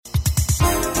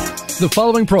The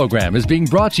following program is being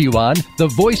brought to you on the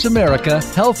Voice America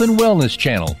Health and Wellness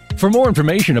channel. For more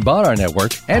information about our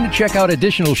network and to check out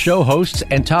additional show hosts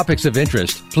and topics of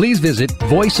interest, please visit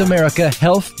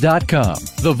voiceamericahealth.com.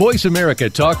 The Voice America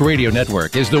Talk Radio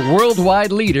Network is the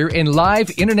worldwide leader in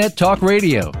live Internet talk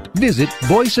radio. Visit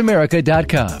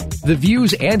voiceamerica.com. The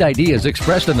views and ideas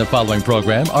expressed in the following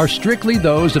program are strictly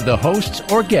those of the hosts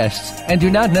or guests and do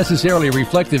not necessarily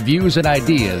reflect the views and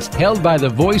ideas held by the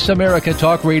Voice America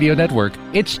Talk Radio Network,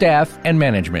 its staff, and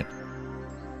management.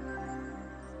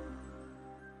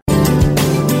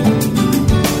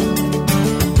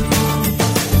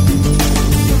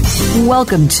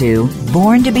 Welcome to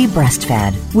Born to be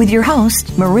Breastfed with your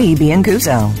host, Marie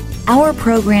Biancuzzo. Our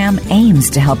program aims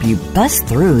to help you bust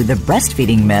through the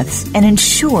breastfeeding myths and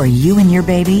ensure you and your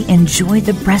baby enjoy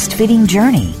the breastfeeding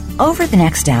journey. Over the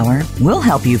next hour, we'll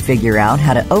help you figure out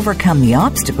how to overcome the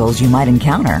obstacles you might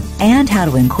encounter and how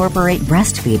to incorporate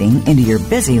breastfeeding into your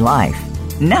busy life.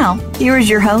 Now, here is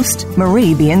your host,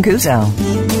 Marie Biancuzzo.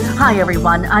 Hi,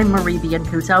 everyone. I'm Marie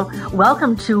Biancuzzo.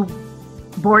 Welcome to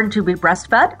Born to be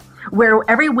Breastfed, where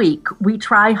every week we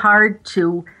try hard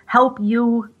to help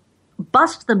you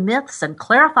bust the myths and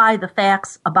clarify the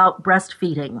facts about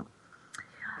breastfeeding.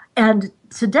 And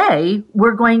today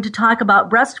we're going to talk about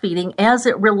breastfeeding as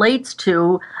it relates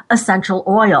to essential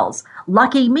oils.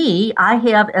 Lucky me, I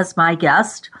have as my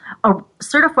guest a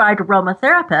certified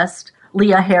aromatherapist,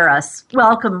 Leah Harris.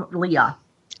 Welcome, Leah.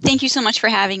 Thank you so much for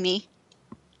having me.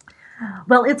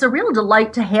 Well, it's a real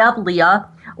delight to have Leah.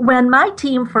 When my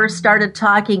team first started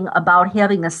talking about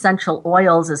having essential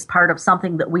oils as part of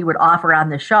something that we would offer on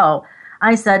the show,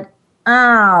 I said,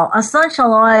 oh,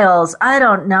 essential oils, I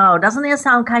don't know. Doesn't that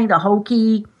sound kind of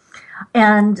hokey?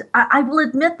 And I will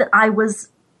admit that I was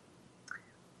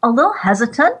a little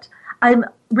hesitant. I'm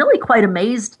really quite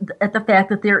amazed at the fact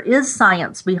that there is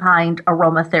science behind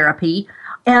aromatherapy,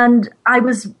 and I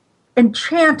was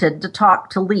enchanted to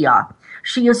talk to Leah.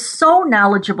 She is so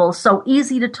knowledgeable, so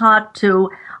easy to talk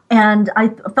to, and I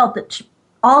felt that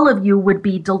all of you would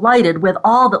be delighted with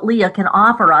all that Leah can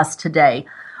offer us today.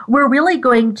 We're really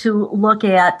going to look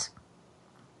at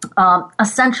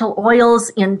essential oils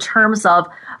in terms of,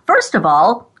 first of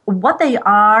all, what they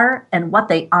are and what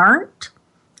they aren't.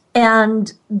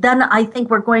 And then I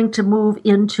think we're going to move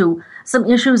into some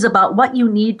issues about what you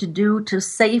need to do to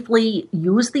safely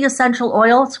use the essential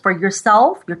oils for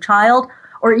yourself, your child,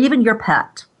 or even your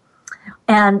pet.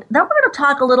 And then we're going to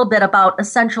talk a little bit about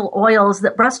essential oils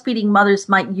that breastfeeding mothers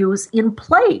might use in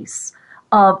place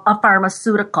of a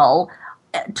pharmaceutical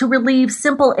to relieve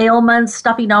simple ailments,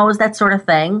 stuffy nose, that sort of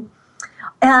thing.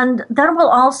 And then we'll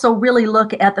also really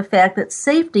look at the fact that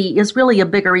safety is really a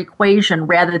bigger equation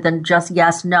rather than just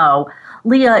yes, no.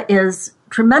 Leah is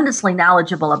tremendously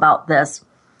knowledgeable about this.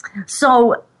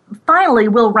 So finally,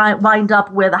 we'll wind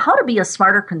up with how to be a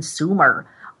smarter consumer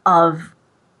of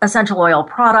essential oil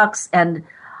products, and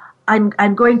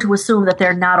I'm going to assume that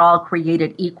they're not all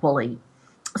created equally.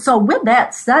 So with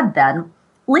that said then,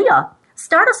 Leah,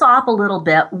 start us off a little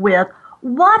bit with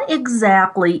what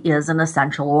exactly is an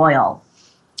essential oil?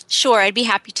 Sure, I'd be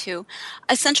happy to.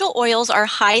 Essential oils are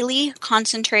highly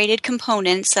concentrated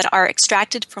components that are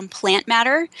extracted from plant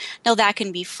matter. Now that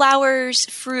can be flowers,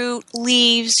 fruit,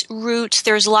 leaves, roots.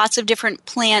 There's lots of different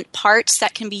plant parts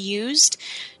that can be used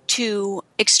to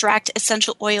extract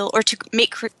essential oil or to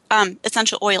make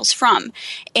essential oils from.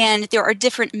 And there are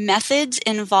different methods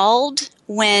involved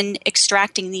when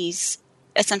extracting these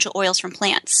essential oils from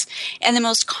plants. And the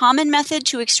most common method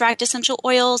to extract essential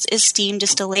oils is steam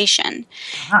distillation.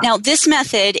 Now, this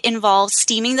method involves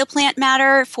steaming the plant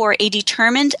matter for a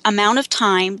determined amount of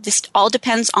time. This all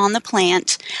depends on the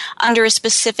plant, under a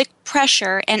specific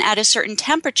pressure and at a certain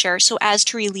temperature so as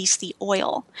to release the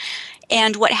oil.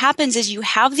 And what happens is you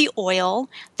have the oil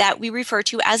that we refer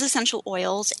to as essential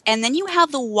oils, and then you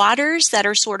have the waters that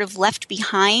are sort of left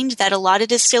behind that a lot of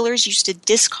distillers used to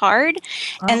discard.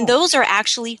 Oh. And those are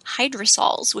actually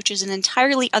hydrosols, which is an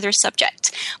entirely other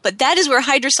subject. But that is where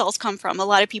hydrosols come from. A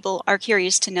lot of people are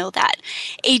curious to know that.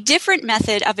 A different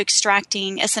method of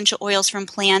extracting essential oils from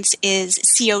plants is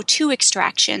CO2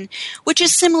 extraction, which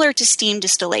is similar to steam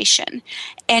distillation.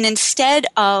 And instead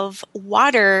of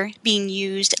water being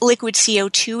used, liquid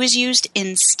CO2 is used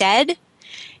instead,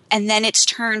 and then it's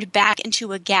turned back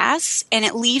into a gas, and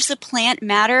it leaves the plant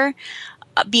matter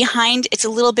behind. It's a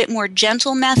little bit more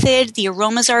gentle method. The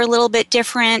aromas are a little bit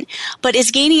different, but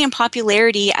is gaining in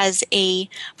popularity as a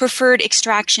preferred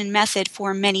extraction method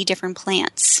for many different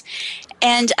plants.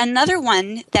 And another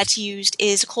one that's used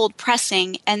is cold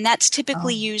pressing, and that's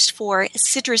typically used for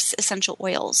citrus essential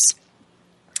oils.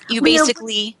 You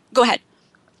basically, go ahead.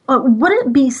 Would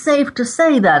it be safe to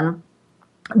say then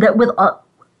that with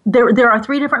there are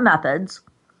three different methods.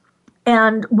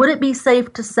 And would it be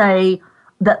safe to say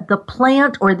that the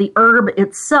plant or the herb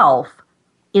itself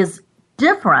is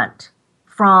different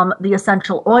from the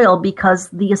essential oil because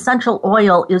the essential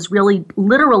oil is really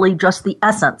literally just the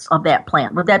essence of that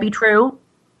plant? Would that be true?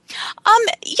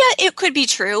 Yeah, it could be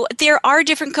true. There are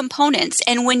different components,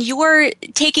 and when you're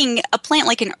taking a plant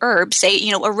like an herb, say,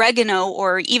 oregano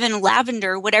or even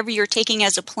lavender, whatever you're taking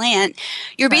as a plant,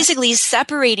 you're basically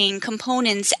separating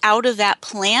components out of that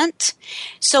plant.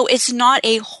 So it's not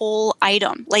a whole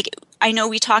item. Like, I know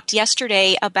we talked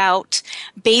yesterday about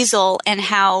basil and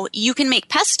how you can make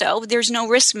pesto. There's no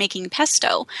risk making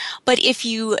pesto. But if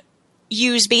you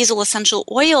use basil essential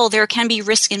oil, there can be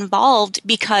risk involved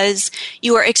because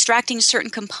you are extracting certain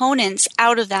components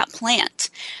out of that plant.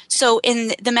 So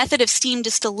in the method of steam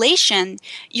distillation,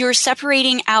 you're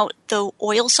separating out the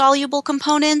oil-soluble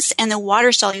components and the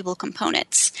water-soluble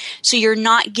components. So you're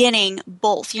not getting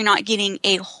both. You're not getting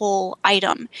a whole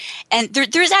item. And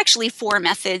there's actually 4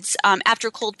 methods. After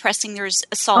cold pressing, there's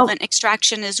a solvent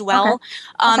extraction as well.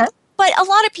 Okay. But a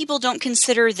lot of people don't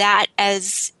consider that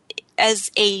as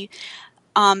a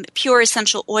pure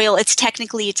essential oil. It's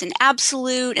an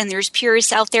absolute, and there's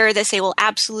purists out there that say, well,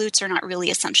 absolutes are not really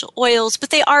essential oils,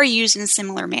 but they are used in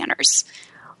similar manners.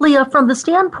 Leah, from the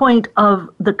standpoint of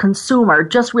the consumer,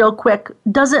 just real quick,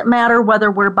 does it matter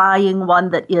whether we're buying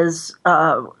one that is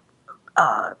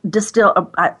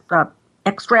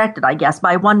extracted, I guess,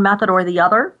 by one method or the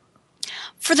other?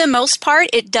 For the most part,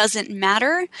 it doesn't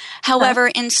matter. However,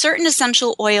 in certain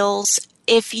essential oils,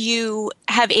 if you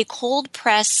have a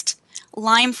cold-pressed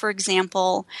lime, for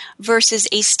example, versus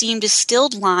a steam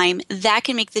distilled lime, that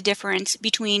can make the difference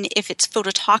between if it's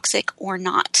phototoxic or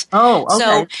not. Oh, okay.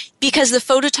 So, because the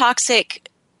phototoxic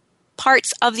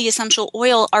parts of the essential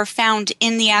oil are found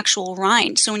in the actual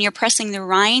rind. So when you're pressing the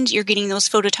rind, you're getting those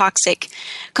phototoxic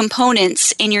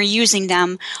components and you're using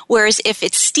them. Whereas if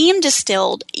it's steam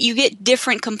distilled, you get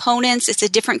different components. It's a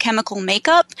different chemical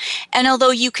makeup. And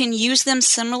although you can use them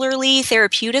similarly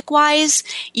therapeutic-wise,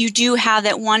 you do have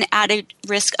that one added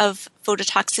risk of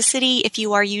phototoxicity if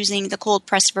you are using the cold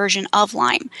pressed version of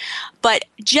lime. But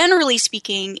generally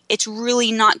speaking, it's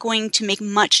really not going to make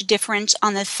much difference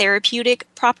on the therapeutic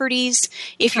properties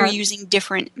if you're using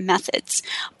different methods.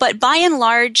 But by and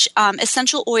large,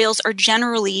 essential oils are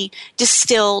generally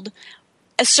distilled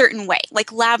a certain way.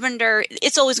 Like lavender,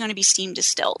 it's always going to be steam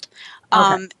distilled.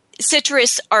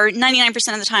 Citrus are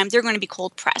 99% of the time, they're going to be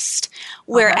cold pressed.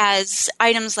 Whereas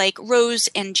items like rose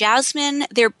and jasmine,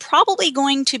 they're probably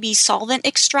going to be solvent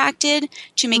extracted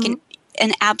to make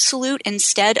an absolute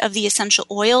instead of the essential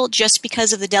oil just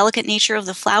because of the delicate nature of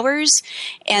the flowers.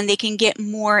 And they can get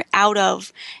more out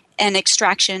of an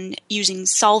extraction using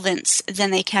solvents than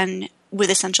they can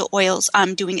with essential oils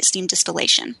doing it steam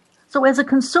distillation. So as a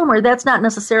consumer, that's not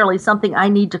necessarily something I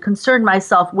need to concern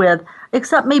myself with,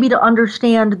 except maybe to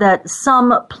understand that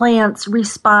some plants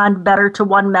respond better to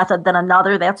one method than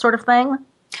another, that sort of thing?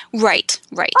 Right.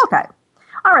 Okay.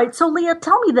 All right. So Leah,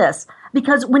 tell me this,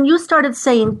 because when you started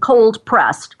saying cold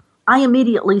pressed, I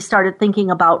immediately started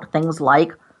thinking about things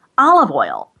like olive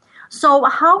oil. So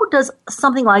how does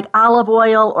something like olive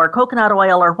oil or coconut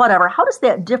oil or whatever, how does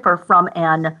that differ from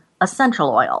an essential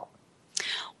oil?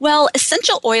 Well,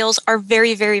 essential oils are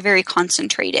very, very, very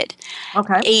concentrated.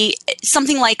 Okay.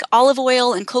 Something like olive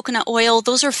oil and coconut oil,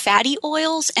 those are fatty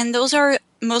oils, and those are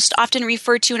most often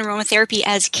referred to in aromatherapy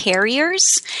as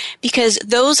carriers because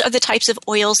those are the types of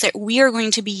oils that we are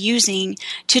going to be using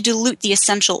to dilute the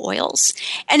essential oils.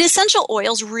 And essential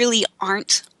oils really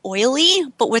aren't oily,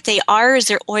 but what they are is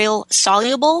they're oil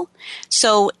soluble.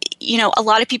 So, a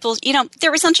lot of people,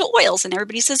 they're essential oils and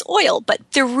everybody says oil, but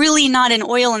they're really not an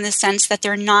oil in the sense that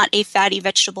they're not a fatty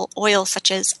vegetable oil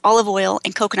such as olive oil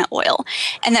and coconut oil.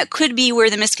 And that could be where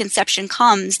the misconception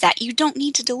comes that you don't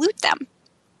need to dilute them.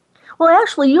 Well,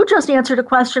 actually, you just answered a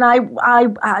question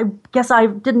I guess I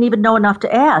didn't even know enough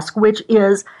to ask, which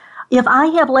is, if I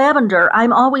have lavender,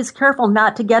 I'm always careful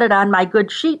not to get it on my good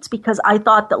sheets because I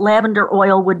thought that lavender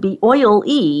oil would be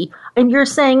oil-y, and you're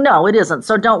saying, no, it isn't,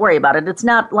 so don't worry about it. It's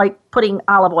not like putting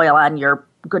olive oil on your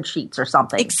good sheets or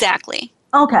something. Exactly.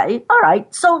 Okay, all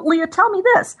right. So, Leah, tell me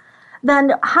this.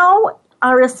 Then how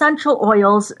are essential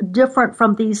oils different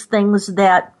from these things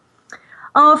that,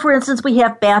 for instance, we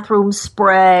have bathroom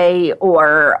spray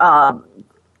or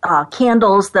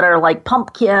candles that are like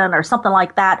pumpkin or something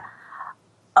like that?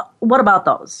 What about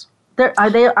those? Are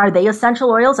they essential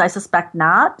oils? I suspect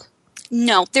not.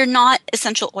 No, they're not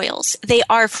essential oils. They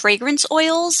are fragrance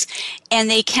oils, and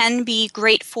they can be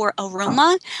great for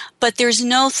aroma, but there's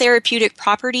no therapeutic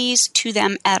properties to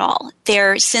them at all.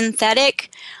 They're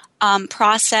synthetic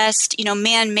processed,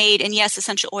 man-made, and yes,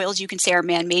 essential oils you can say are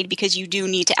man-made because you do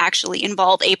need to actually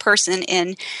involve a person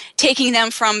in taking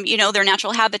them from, their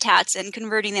natural habitats and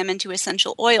converting them into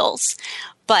essential oils.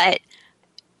 But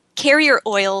carrier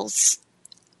oils,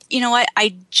 you know what?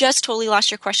 I just totally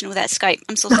lost your question with that Skype.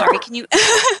 I'm so sorry. Can you? Yeah,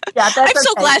 that's I'm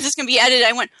so okay. glad this can be edited.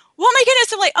 I went, oh my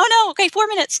goodness. I'm like, oh no. Okay, 4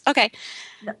 minutes. Okay.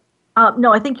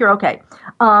 No, I think you're okay.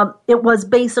 It was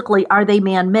basically, are they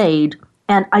man-made?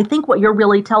 And I think what you're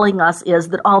really telling us is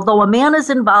that although a man is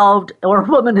involved or a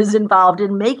woman is involved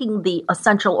in making the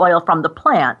essential oil from the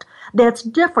plant, that's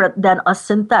different than a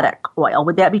synthetic oil.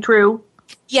 Would that be true?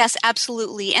 Yes,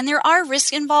 absolutely. And there are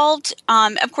risks involved.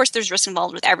 Of course, there's risks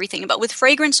involved with everything. But with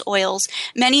fragrance oils,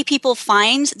 many people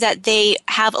find that they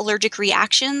have allergic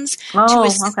reactions to a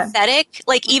synthetic,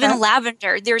 like even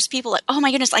lavender. There's people like, oh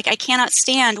my goodness, like I cannot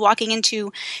stand walking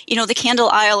into, the candle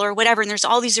aisle or whatever. And there's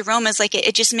all these aromas. Like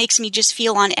it just makes me just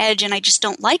feel on edge. And I just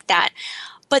don't like that.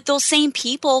 But those same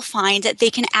people find that they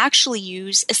can actually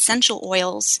use essential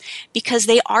oils because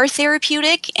they are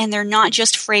therapeutic and they're not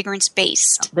just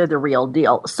fragrance-based. They're the real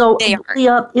deal. So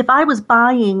if I was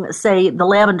buying, say, the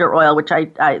lavender oil, which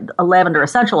a lavender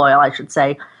essential oil, I should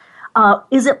say,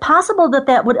 is it possible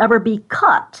that would ever be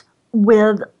cut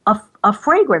with a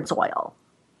fragrance oil?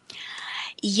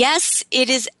 Yes, it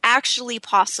is actually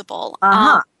possible.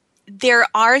 Uh-huh. There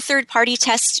are third-party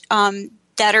tests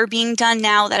that are being done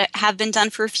now that have been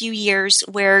done for a few years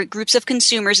where groups of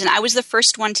consumers, and I was the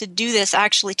first one to do this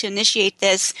actually, to initiate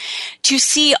this, to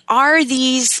see are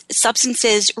these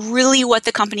substances really what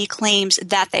the company claims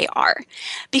that they are.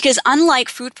 Because unlike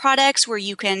food products where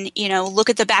you can, look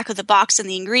at the back of the box and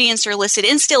the ingredients are listed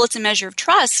and still it's a measure of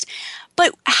trust,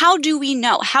 but how do we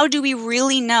know? How do we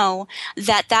really know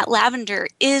that lavender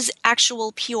is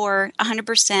actual pure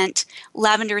 100%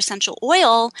 lavender essential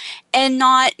oil and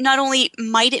not only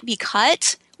might it be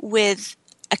cut with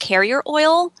a carrier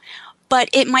oil, but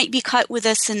it might be cut with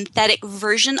a synthetic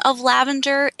version of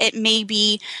lavender. It may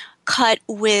be cut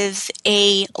with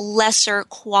a lesser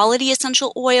quality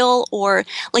essential oil, or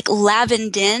like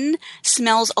lavandin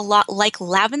smells a lot like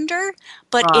lavender,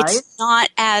 but it's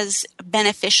not as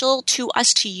beneficial to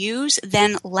us to use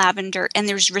than lavender, and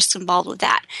there's risks involved with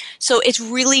that. So it's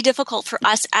really difficult for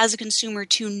us as a consumer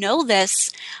to know this,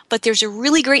 but there's a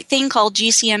really great thing called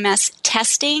GCMS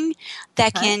testing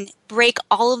that can break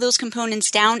all of those components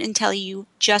down and tell you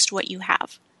just what you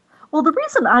have. Well, the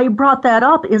reason I brought that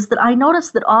up is that I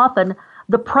noticed that often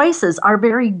the prices are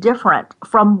very different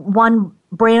from one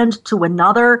brand to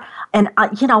another. And,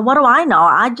 what do I know?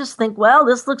 I just think, well,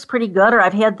 this looks pretty good, or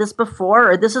I've had this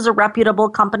before, or this is a reputable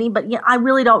company, but I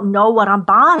really don't know what I'm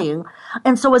buying.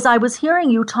 And so as I was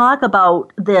hearing you talk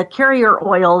about the carrier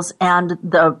oils and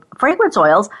the fragrance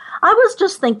oils, I was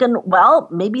just thinking, well,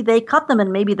 maybe they cut them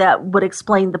and maybe that would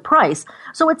explain the price.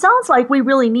 So it sounds like we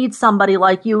really need somebody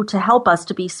like you to help us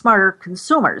to be smarter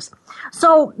consumers.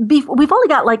 So we've only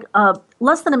got like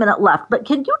less than a minute left, but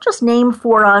can you just name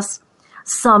for us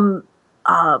some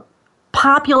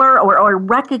popular or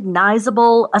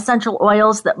recognizable essential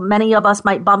oils that many of us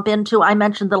might bump into? I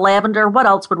mentioned the lavender. What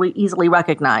else would we easily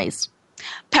recognize?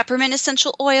 Peppermint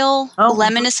essential oil,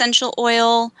 lemon essential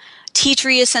oil, tea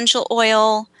tree essential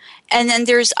oil. And then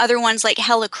there's other ones like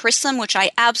helichrysum, which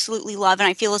I absolutely love and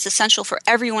I feel is essential for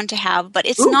everyone to have, but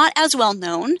it's not as well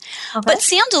known. Okay. But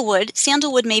sandalwood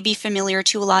may be familiar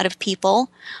to a lot of people.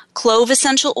 Clove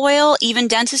essential oil, even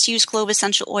dentists use clove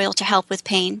essential oil to help with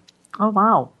pain. Oh,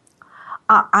 wow.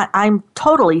 I'm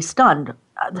totally stunned.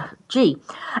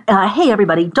 Hey,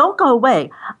 everybody, don't go away.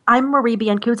 I'm Marie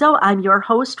Biancuzzo. I'm your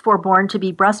host for Born to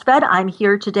be Breastfed. I'm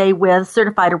here today with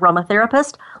certified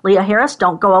aromatherapist Leah Harris.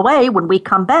 Don't go away. When we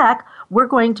come back, we're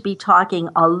going to be talking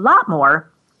a lot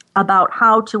more about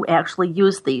how to actually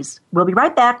use these. We'll be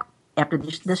right back after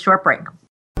this short break.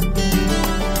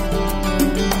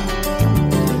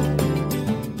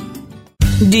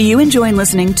 Do you enjoy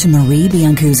listening to Marie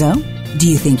Biancuzzo? Do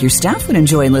you think your staff would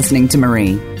enjoy listening to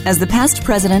Marie? As the past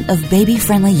president of Baby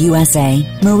Friendly USA,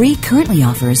 Marie currently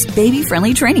offers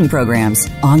baby-friendly training programs,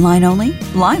 online only,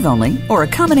 live only, or a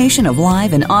combination of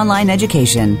live and online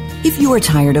education. If you are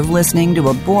tired of listening to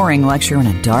a boring lecture in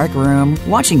a dark room,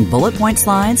 watching bullet point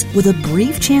slides with a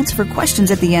brief chance for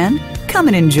questions at the end, come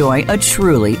and enjoy a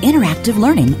truly interactive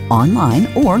learning online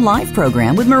or live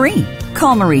program with Marie.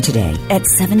 Call Marie today at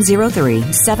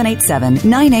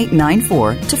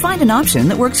 703-787-9894 to find an option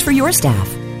that works for your staff.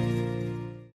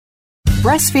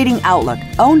 Breastfeeding Outlook,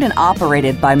 owned and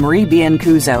operated by Marie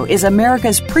Biancuzzo, is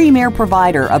America's premier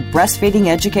provider of breastfeeding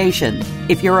education.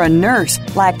 If you're a nurse,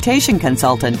 lactation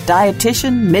consultant,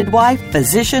 dietitian, midwife,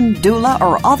 physician, doula,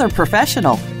 or other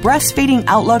professional, Breastfeeding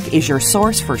Outlook is your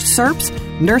source for CERPs,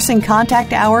 nursing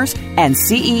contact hours, and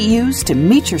CEUs to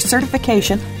meet your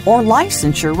certification or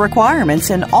licensure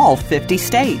requirements in all 50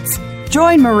 states.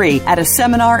 Join Marie at a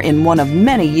seminar in one of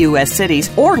many U.S. cities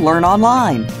or learn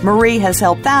online. Marie has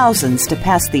helped thousands to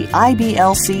pass the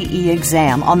IBLCE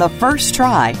exam on the first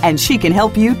try, and she can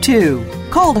help you too.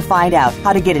 Call to find out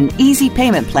how to get an easy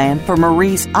payment plan for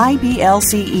Marie's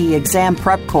IBLCE exam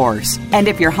prep course. And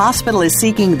if your hospital is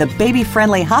seeking the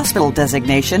baby-friendly hospital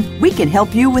designation, we can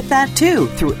help you with that too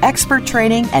through expert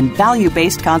training and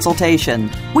value-based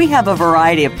consultation. We have a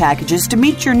variety of packages to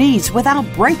meet your needs without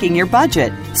breaking your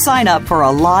budget. Sign up for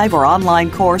a live or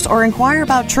online course or inquire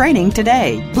about training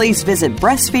today. Please visit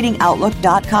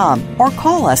breastfeedingoutlook.com or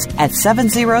call us at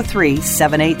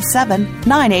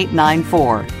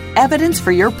 703-787-9894. Evidence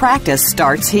for your practice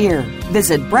starts here.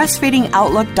 Visit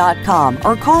breastfeedingoutlook.com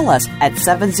or call us at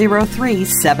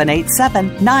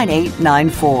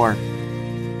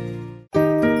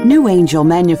 703-787-9894. New Angel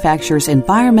manufactures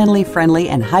environmentally friendly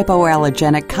and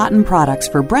hypoallergenic cotton products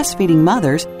for breastfeeding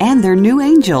mothers and their new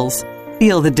angels.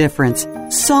 Feel the difference.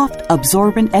 Soft,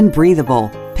 absorbent, and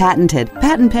breathable. Patented,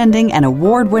 patent-pending, and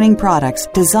award-winning products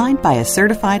designed by a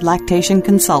certified lactation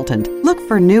consultant. Look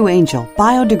for New Angel,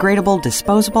 biodegradable,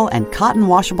 disposable, and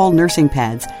cotton-washable nursing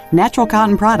pads, natural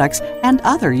cotton products, and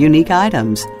other unique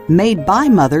items. Made by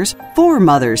mothers, for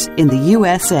mothers in the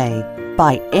USA.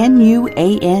 By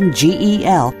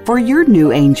NUANGEL for your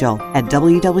New Angel at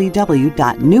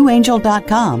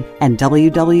www.newangel.com and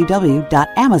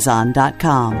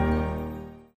www.amazon.com.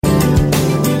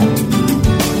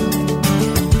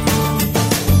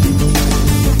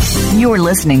 You're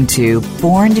listening to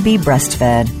Born to be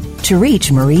Breastfed. To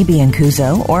reach Marie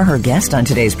Biancuzzo or her guest on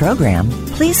today's program,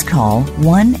 please call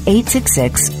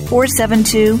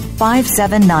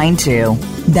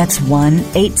 1-866-472-5792. That's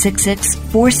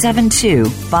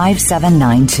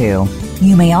 1-866-472-5792.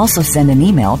 You may also send an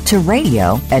email to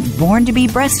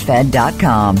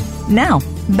radio@borntobebreastfed.com. Now,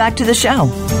 back to the show.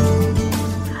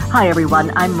 Hi,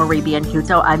 everyone. I'm Marie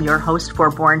Biancuzzo. I'm your host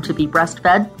for Born to be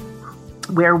Breastfed,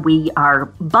 where we are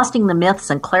busting the myths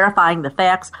and clarifying the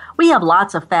facts. We have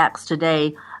lots of facts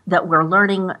today that we're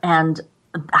learning and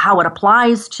how it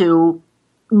applies to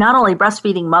not only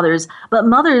breastfeeding mothers, but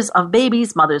mothers of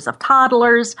babies, mothers of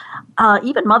toddlers,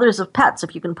 even mothers of pets,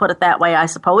 if you can put it that way, I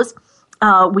suppose.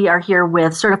 We are here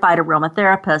with certified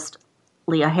aromatherapist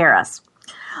Leah Harris.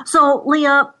 So,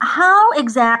 Leah, how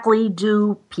exactly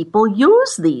do people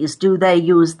use these? Do they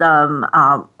use them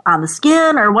on the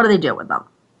skin, or what do they do with them?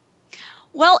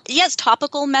 Well, yes,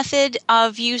 topical method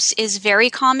of use is very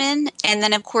common. And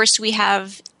then, of course, we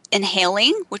have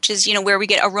inhaling, which is, where we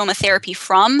get aromatherapy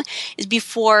from, is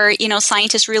before,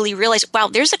 scientists really realize, wow,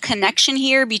 there's a connection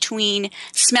here between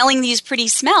smelling these pretty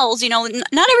smells.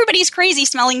 Not everybody's crazy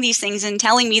smelling these things and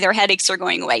telling me their headaches are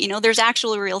going away. There's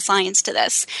actual real science to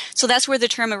this. So that's where the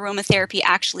term aromatherapy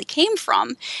actually came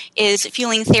from, is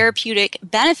feeling therapeutic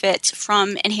benefits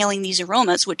from inhaling these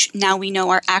aromas, which now we know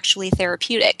are actually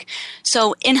therapeutic.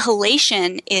 So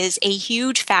inhalation is a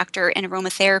huge factor in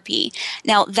aromatherapy.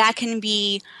 Now, that can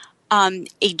be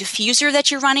a diffuser that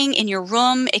you're running in your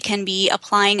room. It can be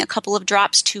applying a couple of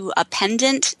drops to a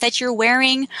pendant that you're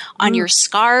wearing on your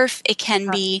scarf. It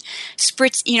can be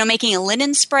making a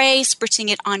linen spray, spritzing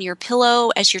it on your pillow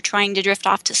as you're trying to drift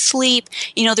off to sleep.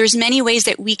 There's many ways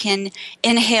that we can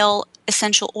inhale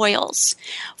essential oils.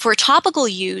 For topical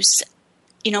use,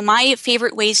 my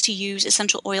favorite ways to use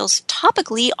essential oils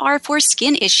topically are for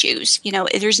skin issues.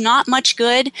 There's not much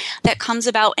good that comes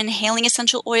about inhaling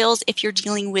essential oils if you're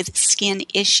dealing with skin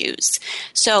issues.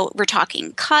 So we're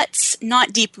talking cuts,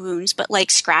 not deep wounds, but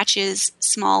like scratches,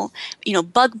 small,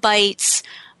 bug bites,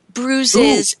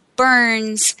 bruises,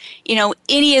 burns,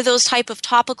 any of those type of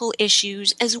topical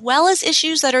issues, as well as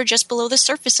issues that are just below the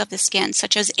surface of the skin,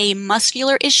 such as a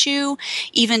muscular issue,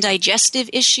 even digestive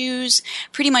issues.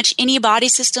 Pretty much any body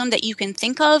system that you can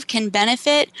think of can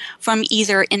benefit from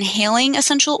either inhaling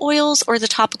essential oils or the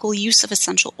topical use of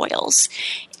essential oils.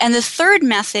 And the third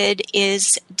method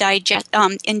is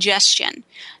ingestion.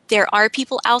 There are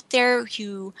people out there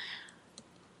who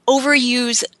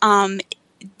overuse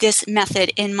this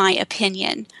method, in my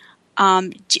opinion.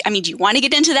 Do you want to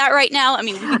get into that right now?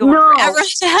 We can go on forever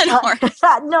with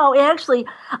that. No, actually,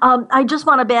 I just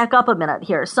want to back up a minute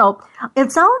here. So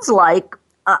it sounds like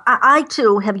I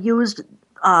too have used,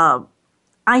 I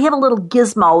have a little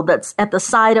gizmo that's at the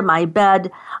side of my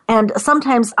bed, and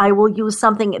sometimes I will use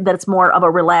something that's more of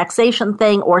a relaxation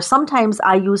thing, or sometimes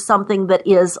I use something that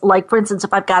is like, for instance,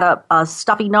 if I've got a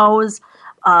stuffy nose,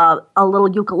 a little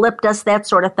eucalyptus, that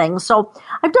sort of thing. So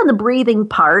I've done the breathing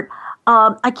part.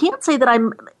 I can't say that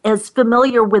I'm as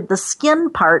familiar with the skin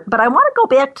part, but I want to go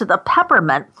back to the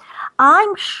peppermint.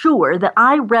 I'm sure that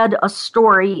I read a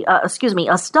study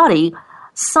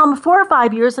some 4 or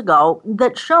 5 years ago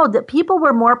that showed that people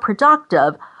were more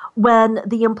productive when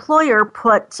the employer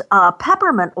put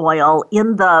peppermint oil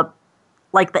in the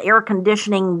air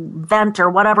conditioning vent or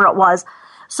whatever it was,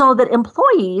 so that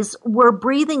employees were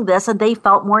breathing this and they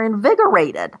felt more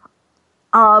invigorated.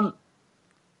 Does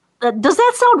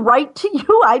that sound right to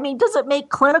you? I mean, does it make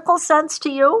clinical sense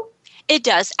to you? It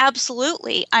does,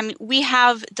 absolutely. I mean, we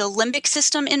have the limbic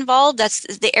system involved. That's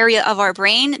the area of our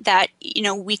brain that,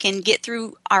 we can get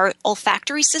through our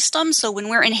olfactory system. So when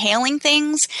we're inhaling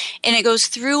things and it goes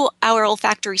through our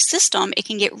olfactory system, it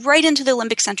can get right into the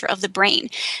limbic center of the brain.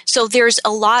 So there's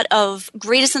a lot of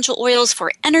great essential oils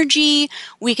for energy.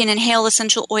 We can inhale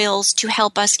essential oils to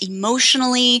help us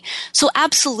emotionally. So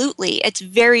absolutely, it's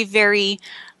very, very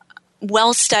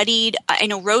well studied. I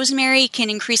know rosemary can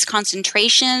increase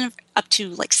concentration up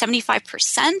to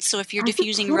 75%. So if you're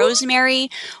diffusing rosemary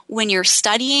when you're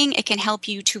studying, it can help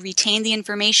you to retain the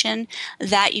information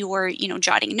that you're,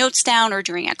 jotting notes down or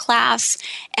during a class.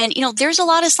 And, there's a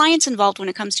lot of science involved when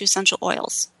it comes to essential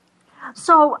oils.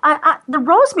 So the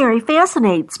rosemary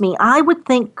fascinates me. I would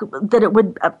think that it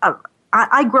would,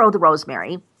 I grow the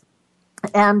rosemary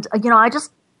and, I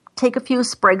just take a few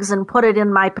sprigs and put it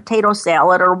in my potato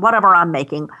salad or whatever I'm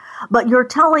making. But you're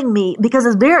telling me, because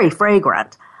it's very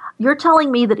fragrant, you're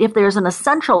telling me that if there's an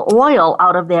essential oil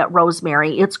out of that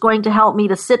rosemary, it's going to help me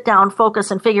to sit down,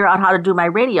 focus, and figure out how to do my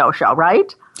radio show,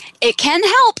 right? It can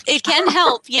help. It can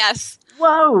help, yes.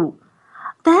 Whoa.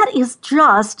 That is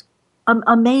just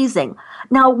amazing.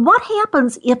 Now, what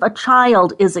happens if a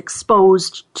child is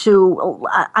exposed to,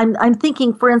 I'm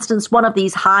thinking, for instance, one of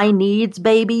these high needs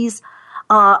babies?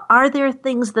 Are there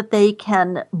things that they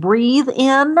can breathe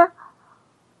in?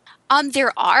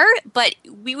 There are, but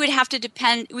we would have to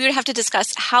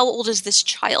discuss how old is this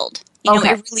child.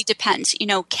 Okay. It really depends.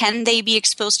 Can they be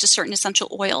exposed to certain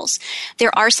essential oils?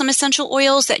 There are some essential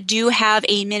oils that do have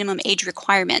a minimum age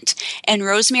requirement. And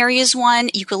rosemary is one,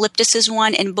 eucalyptus is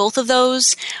one, and both of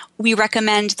those we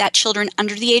recommend that children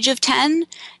under the age of 10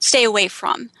 stay away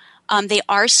from. They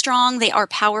are strong. They are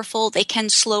powerful. They can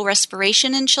slow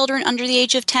respiration in children under the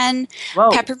age of 10.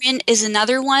 Whoa. Peppermint is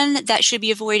another one that should be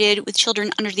avoided with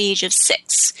children under the age of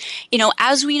 6.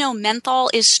 As we know, menthol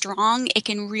is strong. It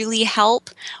can really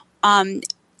help.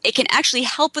 It can actually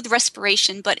help with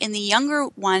respiration, but in the younger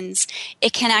ones,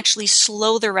 it can actually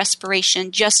slow their respiration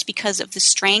just because of the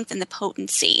strength and the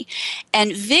potency.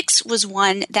 And Vicks was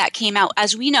one that came out.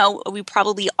 As we know, we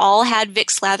probably all had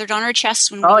Vicks slathered on our chests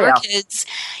when we were kids.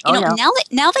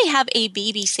 Now they have a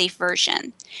baby-safe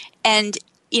version. And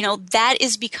that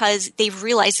is because they've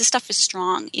realized this stuff is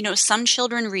strong. Some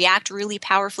children react really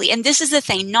powerfully. And this is the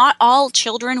thing. Not all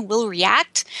children will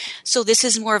react. So this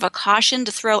is more of a caution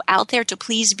to throw out there to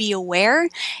please be aware.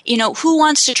 Who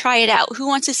wants to try it out? Who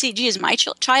wants to see, is my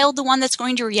child the one that's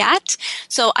going to react?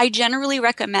 So I generally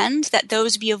recommend that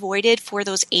those be avoided for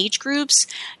those age groups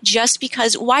just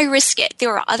because why risk it?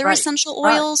 There are other essential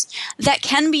oils that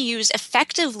can be used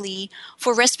effectively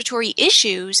for respiratory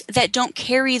issues that don't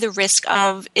carry the risk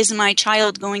of, is my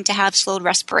child going to have slowed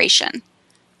respiration?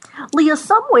 Leah,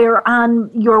 somewhere on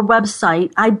your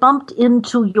website, I bumped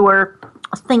into your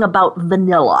thing about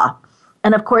vanilla.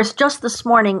 And of course, just this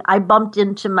morning, I bumped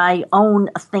into my own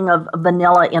thing of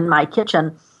vanilla in my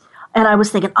kitchen. And I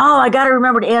was thinking, I got to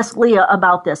remember to ask Leah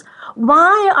about this.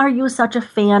 Why are you such a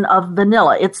fan of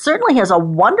vanilla? It certainly has a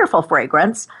wonderful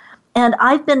fragrance. And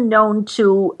I've been known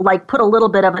to put a little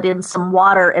bit of it in some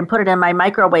water and put it in my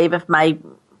microwave if my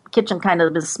kitchen kind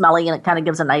of is smelly and it kind of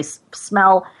gives a nice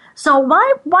smell. So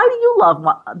why do you love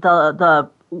the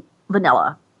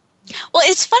vanilla? Well,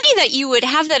 it's funny that you would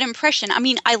have that impression. I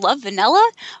mean, I love vanilla,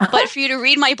 but for you to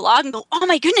read my blog and go, oh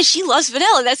my goodness, she loves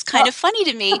vanilla, that's kind of funny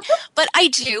to me. But I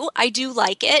do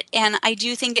like it, and I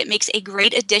do think it makes a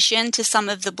great addition to some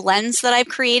of the blends that I've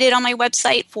created on my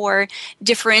website for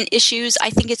different issues. I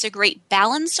think it's a great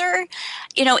balancer.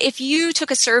 If you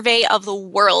took a survey of the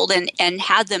world and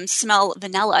had them smell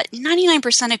vanilla,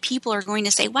 99% of people are going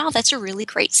to say, wow, that's a really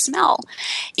great smell.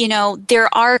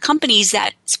 There are companies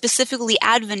that specifically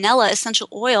add vanilla essential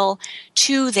oil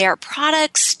to their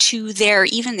products, to their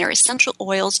essential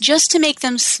oils, just to make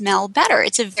them smell better.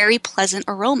 It's a very pleasant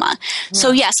aroma. Yeah,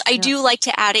 so yes, I do like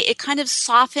to add it. It kind of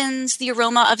softens the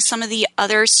aroma of some of the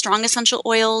other strong essential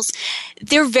oils.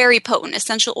 They're very potent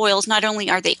essential oils. Not only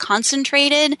are they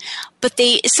concentrated, but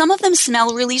some of them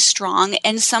smell really strong,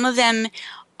 and some of them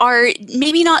are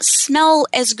maybe not smell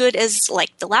as good as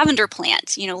like the lavender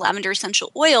plant. Lavender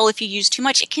essential oil, if you use too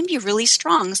much, it can be really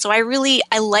strong. So I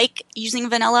like using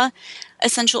vanilla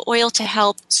essential oil to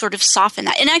help sort of soften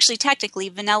that. And actually, technically,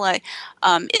 vanilla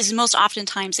is most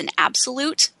oftentimes an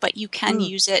absolute, but you can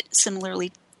use it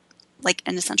similarly like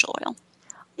an essential oil.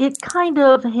 It kind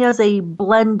of has a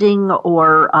blending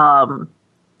or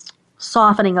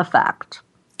softening effect.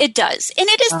 It does. And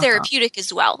it is therapeutic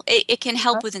as well. It can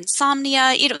help with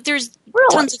insomnia. There's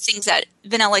tons of things that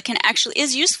vanilla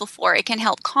is useful for. It can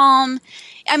help calm.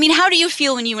 I mean, how do you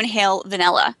feel when you inhale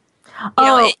vanilla?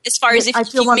 As far as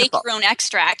if you make your own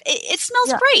extract, it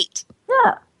smells great.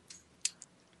 Yeah.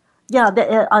 Yeah,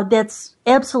 that's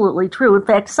absolutely true. In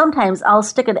fact, sometimes I'll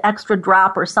stick an extra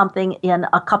drop or something in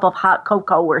a cup of hot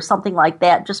cocoa or something like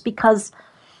that just because,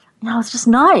 it's just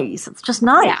nice. It's just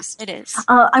nice. Yeah, it is.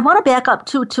 I want to back up,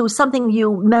 to something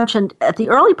you mentioned at the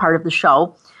early part of the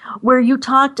show where you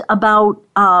talked about,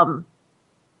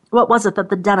 what was it that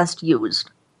the dentist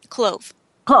used? Cloves.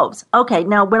 Okay.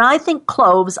 Now, when I think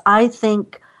cloves, I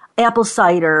think apple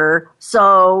cider.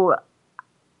 So,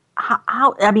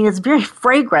 it's very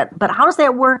fragrant, but how does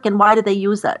that work and why do they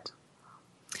use it?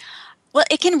 Well,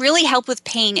 it can really help with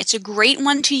pain. It's a great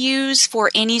one to use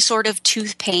for any sort of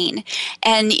tooth pain.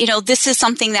 And, this is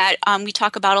something that we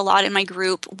talk about a lot in my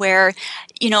group where,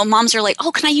 moms are like,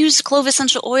 oh, can I use clove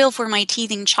essential oil for my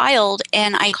teething child?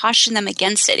 And I caution them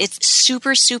against it. It's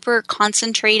super, super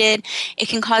concentrated. It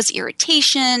can cause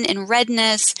irritation and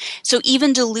redness. So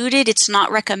even diluted, it's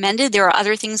not recommended. There are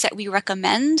other things that we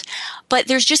recommend, but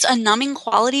there's just a numbing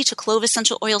quality to clove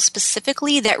essential oil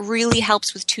specifically that really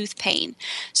helps with tooth pain.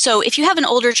 So if you have an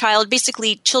older child,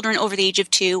 basically children over the age of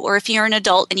 2, or if you're an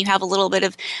adult and you have a little bit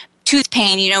of tooth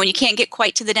pain, and you can't get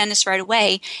quite to the dentist right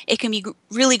away, it can be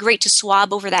really great to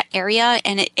swab over that area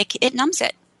and it numbs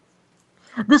it.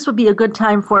 This would be a good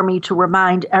time for me to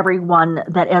remind everyone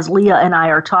that as Leah and I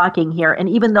are talking here, and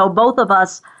even though both of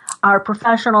us are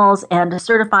professionals and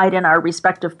certified in our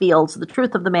respective fields, the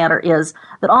truth of the matter is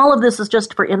that all of this is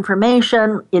just for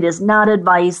information. It is not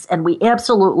advice, and we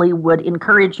absolutely would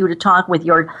encourage you to talk with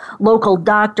your local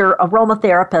doctor,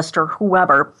 aromatherapist, or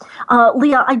whoever.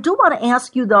 Leah, I do want to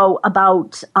ask you, though,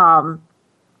 about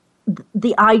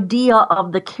the idea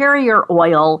of the carrier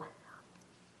oil.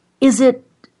 Is it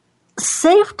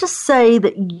safe to say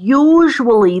that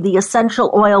usually the essential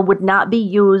oil would not be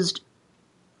used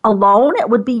alone? It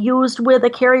would be used with a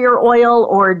carrier oil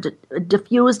or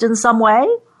diffused in some way?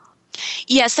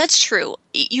 Yes, that's true.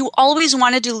 You always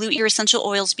want to dilute your essential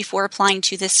oils before applying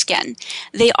to the skin.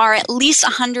 They are at least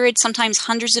 100, sometimes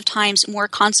hundreds of times more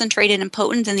concentrated and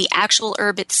potent than the actual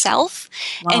herb itself.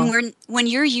 Wow. And when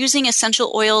you're using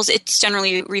essential oils, it's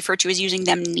generally referred to as using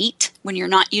them neat. When you're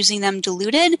not using them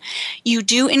diluted, you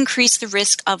do increase the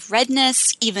risk of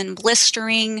redness, even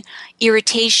blistering,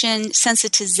 irritation,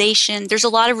 sensitization. There's a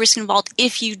lot of risk involved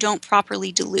if you don't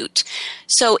properly dilute.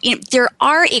 So there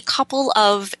are a couple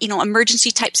of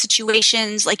emergency type situations,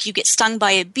 like you get stung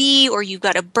by a bee or you've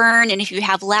got a burn, and if you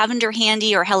have lavender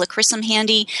handy or helichrysum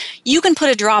handy, you can put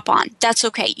a drop on. That's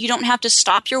okay. You don't have to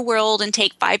stop your world and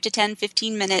take 5 to 10,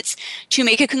 15 minutes to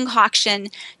make a concoction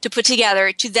to put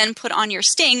together to then put on your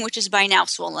sting, which is by now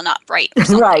swollen up, right?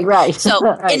 Right. So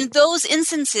right. In those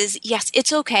instances, yes,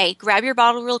 it's okay. Grab your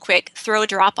bottle real quick, throw a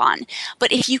drop on.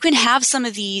 But if you can have some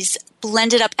of these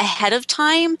blended up ahead of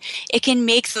time, it can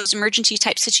make those emergency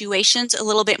type situations a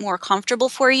little bit more comfortable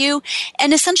for you.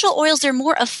 And essential oils, they're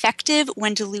more effective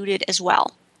when diluted as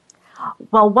well.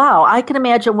 Well, wow. I can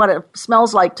imagine what it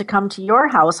smells like to come to your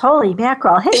house. Holy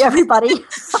mackerel. Hey, everybody.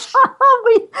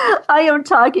 I am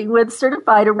talking with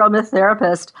certified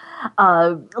aromatherapist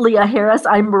Leah Harris.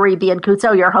 I'm Marie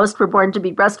Biancuzzo, your host for Born to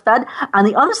be Breastfed. On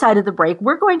the other side of the break,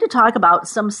 we're going to talk about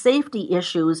some safety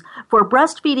issues for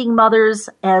breastfeeding mothers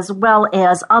as well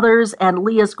as others, and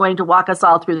Leah's going to walk us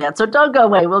all through that. So don't go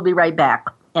away. We'll be right back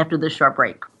after this short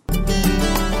break.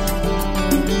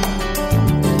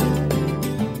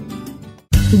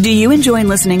 Do you enjoy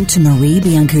listening to Marie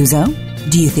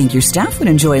Biancuzzo? Do you think your staff would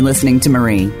enjoy listening to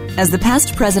Marie? As the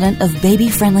past president of Baby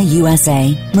Friendly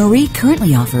USA, Marie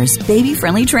currently offers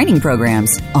baby-friendly training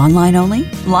programs, online only,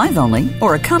 live only,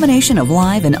 or a combination of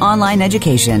live and online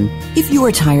education. If you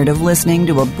are tired of listening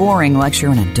to a boring lecture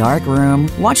in a dark room,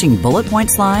 watching bullet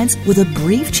point slides with a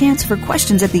brief chance for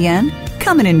questions at the end,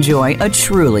 come and enjoy a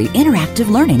truly interactive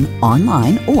learning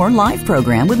online or live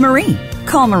program with Marie.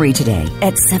 Call Marie today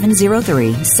at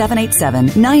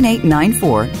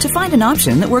 703-787-9894 to find an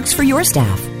option that works for your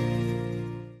staff.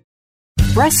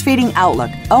 Breastfeeding Outlook,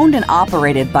 owned and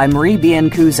operated by Marie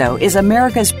Biancuzzo, is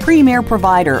America's premier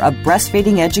provider of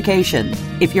breastfeeding education.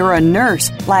 If you're a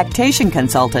nurse, lactation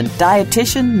consultant,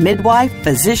 dietitian, midwife,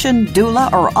 physician,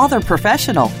 doula, or other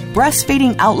professional,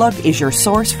 Breastfeeding Outlook is your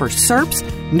source for CERPs,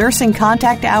 nursing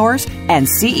contact hours, and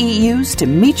CEUs to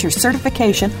meet your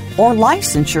certification or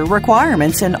licensure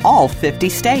requirements in all 50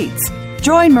 states.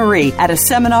 Join Marie at a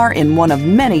seminar in one of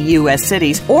many U.S.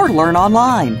 cities or learn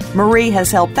online. Marie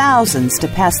has helped thousands to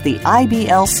pass the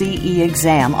IBLCE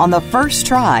exam on the first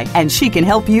try, and she can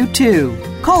help you too.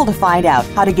 Call to find out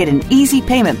how to get an easy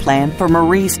payment plan for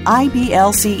Marie's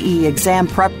IBLCE exam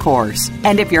prep course.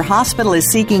 And if your hospital is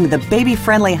seeking the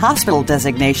baby-friendly hospital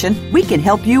designation, we can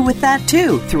help you with that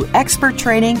too through expert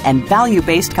training and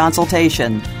value-based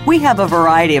consultation. We have a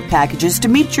variety of packages to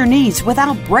meet your needs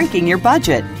without breaking your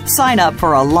budget. Sign up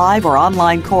for a live or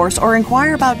online course or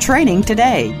inquire about training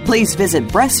today. Please visit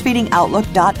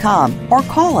breastfeedingoutlook.com or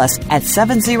call us at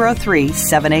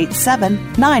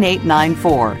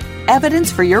 703-787-9894.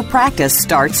 Evidence for your practice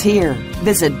starts here.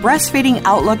 Visit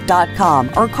breastfeedingoutlook.com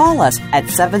or call us at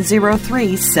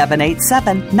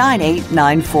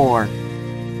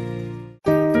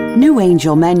 703-787-9894. New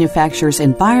Angel manufactures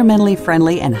environmentally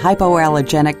friendly and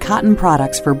hypoallergenic cotton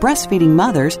products for breastfeeding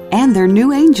mothers and their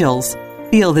new angels.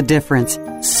 Feel the difference.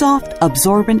 Soft,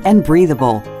 absorbent, and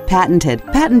breathable. Patented,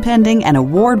 patent-pending, and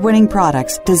award-winning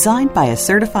products designed by a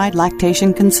certified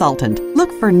lactation consultant.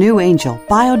 Look for New Angel,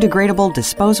 biodegradable,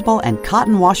 disposable, and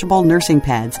cotton-washable nursing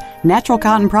pads, natural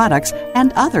cotton products,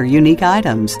 and other unique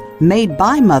items. Made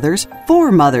by mothers, for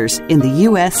mothers in the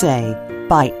USA.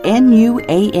 By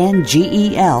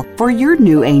NUANGEL for your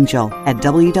New Angel at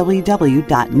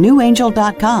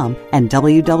www.newangel.com and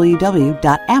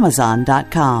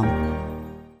www.amazon.com.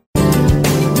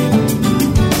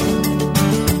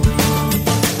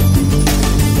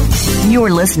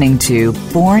 You're listening to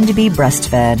Born to be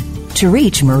Breastfed. To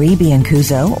reach Marie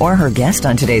Biancuzzo or her guest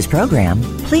on today's program,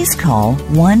 please call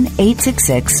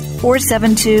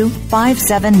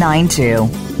 1-866-472-5792.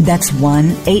 That's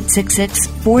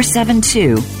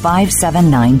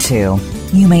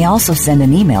 1-866-472-5792. You may also send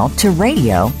an email to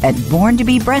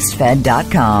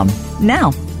radio@borntobebreastfed.com.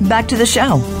 Now, back to the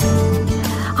show.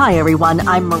 Hi, everyone.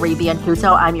 I'm Marie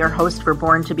Biancuzzo. I'm your host for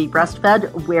Born to be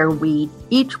Breastfed, where we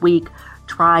each week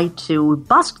try to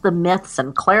bust the myths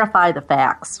and clarify the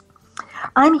facts.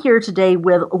 I'm here today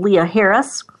with Leah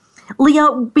Harris.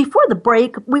 Leah, before the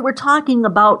break, we were talking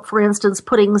about, for instance,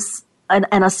 putting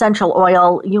an essential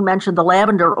oil, you mentioned the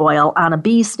lavender oil, on a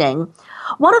bee sting.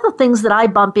 One of the things that I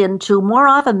bump into more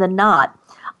often than not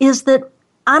is that,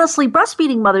 honestly,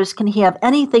 breastfeeding mothers can have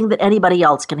anything that anybody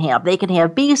else can have. They can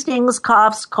have bee stings,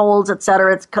 coughs, colds,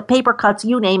 etc. It's paper cuts,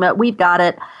 you name it, we've got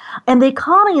it. And they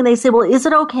call me and they say, well, is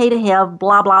it okay to have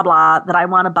blah, blah, blah that I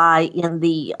want to buy in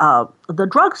the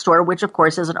drugstore, which, of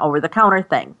course, is an over-the-counter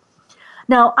thing.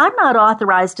 Now, I'm not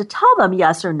authorized to tell them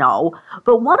yes or no,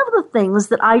 but one of the things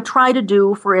that I try to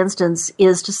do, for instance,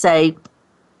 is to say,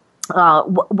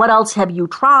 what else have you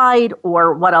tried,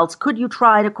 or what else could you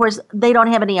try? And, of course, they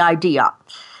don't have any idea.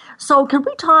 So can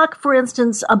we talk, for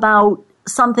instance, about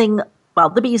something, well,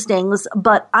 the bee stings,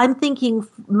 but I'm thinking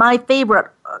my favorite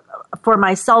for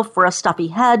myself for a stuffy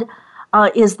head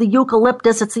is the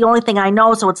eucalyptus. It's the only thing I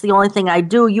know, so it's the only thing I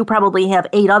do. You probably have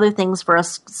 8 other things for a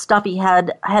stuffy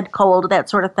head cold, that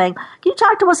sort of thing. Can you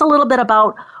talk to us a little bit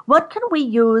about what can we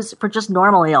use for just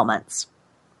normal ailments?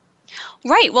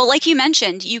 Right. Well, like you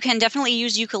mentioned, you can definitely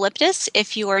use eucalyptus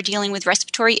if you are dealing with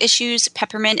respiratory issues.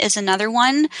 Peppermint is another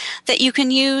one that you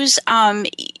can use.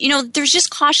 There's just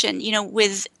caution,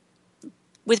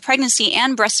 with pregnancy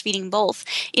and breastfeeding both.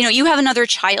 You have another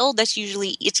child that's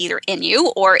usually, it's either in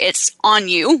you or it's on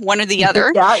you, one or the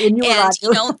other. Yeah, in you and,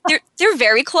 or on you. they're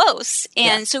very close.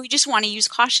 And yeah. So we just want to use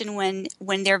caution when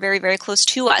they're very, very close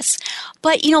to us.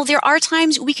 But, there are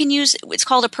times we can use, it's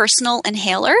called a personal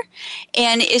inhaler.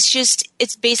 And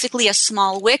it's basically a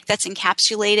small wick that's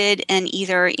encapsulated in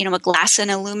either, a glass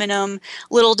and aluminum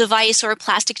little device or a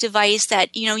plastic device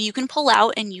that, you can pull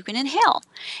out and you can inhale.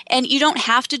 And you don't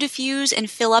have to diffuse and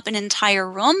fill up an entire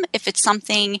room if it's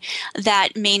something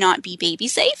that may not be baby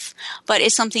safe, but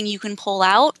it's something you can pull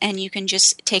out and you can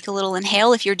just take a little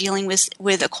inhale if you're dealing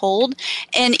with a cold,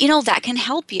 and that can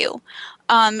help you.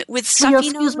 With stuffy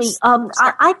nose. Excuse me.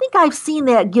 I think I've seen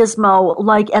that gizmo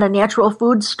like at a natural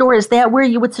food store. Is that where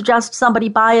you would suggest somebody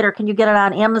buy it, or can you get it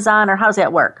on Amazon, or how does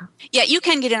that work? Yeah, you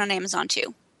can get it on Amazon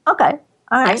too. Okay.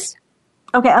 All right. Yes.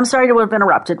 Okay, I'm sorry to have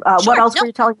interrupted. Sure, what else were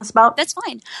you telling us about? That's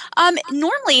fine.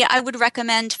 Normally, I would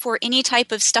recommend for any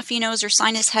type of stuffy nose or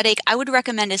sinus headache, I would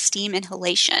recommend a steam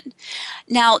inhalation.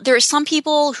 Now, there are some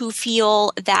people who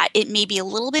feel that it may be a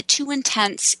little bit too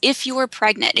intense. If you're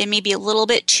pregnant, it may be a little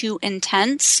bit too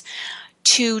intense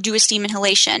to do a steam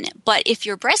inhalation. But if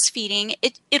you're breastfeeding,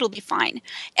 it'll be fine.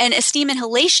 And a steam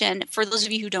inhalation, for those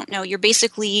of you who don't know, you're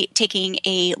basically taking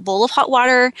a bowl of hot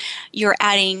water, you're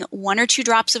adding 1 or 2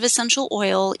 drops of essential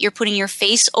oil, you're putting your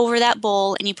face over that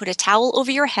bowl, and you put a towel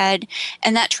over your head,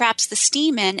 and that traps the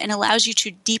steam in and allows you to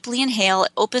deeply inhale.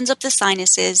 It opens up the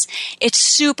sinuses. It's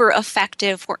super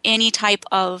effective for any type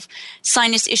of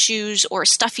sinus issues or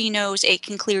stuffy nose. It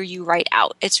can clear you right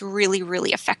out. It's really,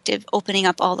 really effective opening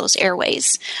up all those airways.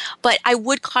 But I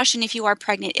would caution if you are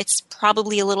pregnant, it's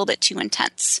probably a little bit too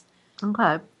intense.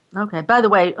 Okay. By the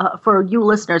way, for you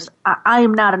listeners, I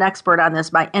am not an expert on this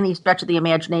by any stretch of the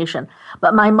imagination,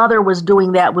 but my mother was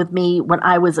doing that with me when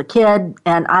I was a kid,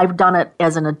 and I've done it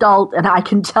as an adult, and I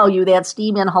can tell you that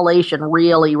steam inhalation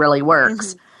really, really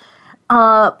works.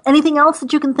 Anything else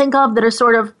that you can think of that are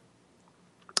sort of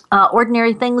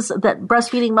ordinary things that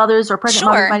breastfeeding mothers or pregnant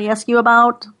mothers might ask you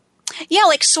about? Yeah,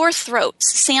 like sore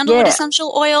throats. Sandalwood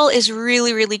essential oil is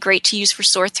really, really great to use for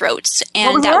sore throats.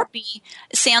 And that would be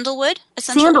sandalwood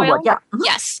essential oil. Yeah. Mm-hmm.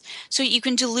 Yes. So you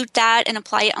can dilute that and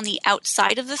apply it on the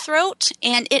outside of the throat,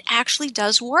 and it actually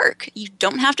does work. You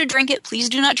don't have to drink it. Please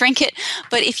do not drink it.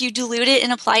 But if you dilute it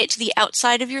and apply it to the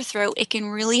outside of your throat, it can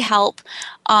really help.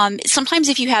 Sometimes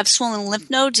if you have swollen lymph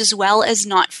nodes as well as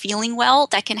not feeling well,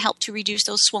 that can help to reduce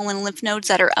those swollen lymph nodes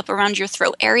that are up around your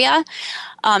throat area.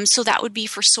 So that would be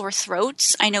for sore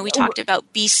throats. I know we talked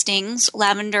about bee stings.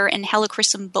 Lavender and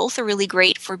helichrysum both are really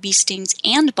great for bee stings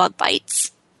and bug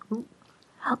bites.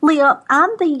 Leah, on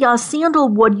the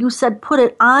sandalwood, you said put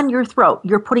it on your throat.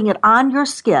 You're putting it on your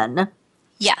skin.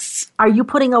 Yes. Are you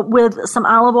putting it with some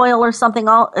olive oil or something?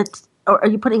 Or are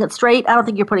you putting it straight? I don't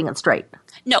think you're putting it straight.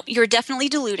 No, you're definitely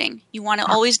diluting. You want to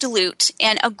always dilute.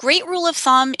 And a great rule of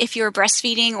thumb if you're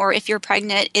breastfeeding or if you're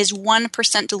pregnant is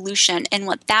 1% dilution. And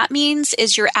what that means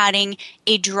is you're adding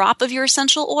a drop of your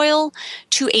essential oil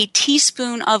to a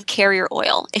teaspoon of carrier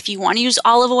oil. If you want to use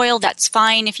olive oil, that's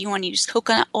fine. If you want to use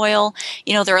coconut oil,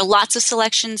 there are lots of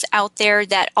selections out there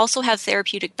that also have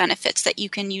therapeutic benefits that you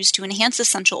can use to enhance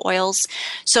essential oils.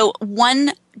 So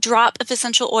 1 drop of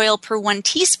essential oil per 1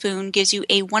 teaspoon gives you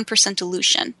a 1%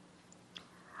 dilution.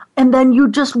 And then you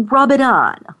just rub it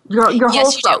on your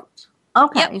whole throat. Do.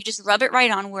 Okay. Yep, you just rub it right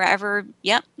on wherever,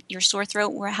 your sore throat,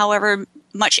 or however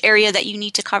much area that you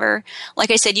need to cover.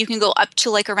 Like I said, you can go up to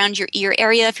like around your ear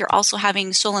area if you're also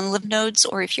having swollen lymph nodes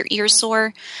or if your ear's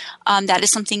sore. That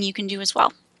is something you can do as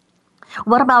well.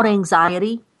 What about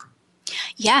anxiety?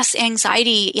 Yes,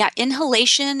 anxiety. Yeah,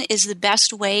 inhalation is the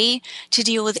best way to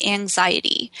deal with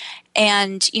anxiety.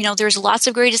 And, there's lots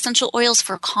of great essential oils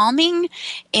for calming,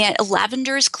 and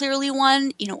lavender is clearly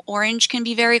one. Orange can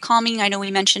be very calming. I know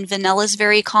we mentioned vanilla is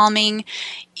very calming.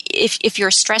 If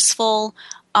you're stressful,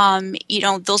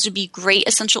 those would be great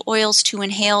essential oils to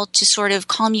inhale to sort of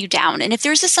calm you down. And if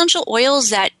there's essential oils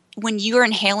that when you're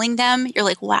inhaling them, you're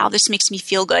like, wow, this makes me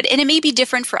feel good. And it may be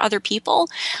different for other people,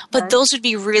 but those would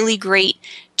be really great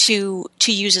to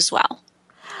use as well.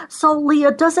 So,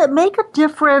 Leah, does it make a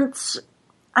difference?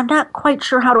 I'm not quite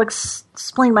sure how to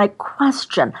explain my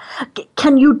question.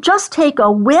 Can you just take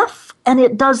a whiff and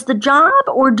it does the job?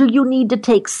 Or do you need to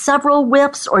take several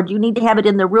whiffs? Or do you need to have it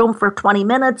in the room for 20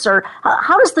 minutes? Or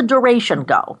how does the duration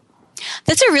go?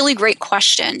 That's a really great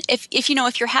question. If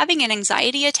you're having an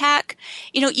anxiety attack,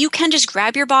 you can just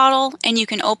grab your bottle and you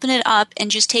can open it up and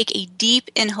just take a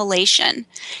deep inhalation.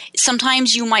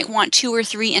 Sometimes you might want 2 or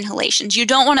 3 inhalations. You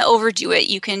don't want to overdo it.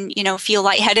 You can, feel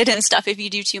lightheaded and stuff if you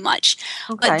do too much.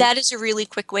 Okay. But that is a really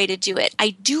quick way to do it.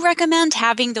 I do recommend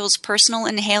having those personal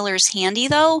inhalers handy,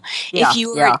 though, if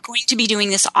you are going to be doing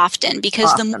this often,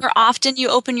 because the more often you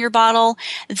open your bottle,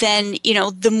 then,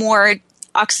 the more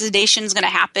oxidation is going to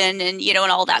happen and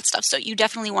all that stuff. So you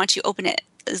definitely want to open it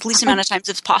as least amount of times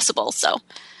as possible. So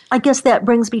I guess that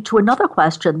brings me to another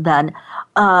question then.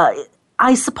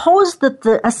 I suppose that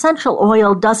the essential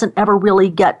oil doesn't ever really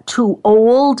get too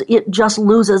old. It just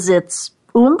loses its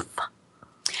oomph.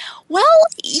 Well,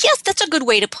 yes, that's a good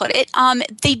way to put it.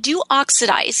 They do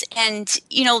oxidize, and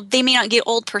they may not get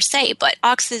old per se, but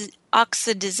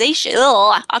oxidization.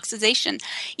 Ugh, oxidation.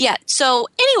 Yeah. So,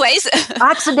 anyways,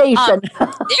 Oxidation.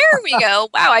 there we go.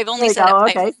 Wow, I've only said it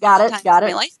Okay, got it. in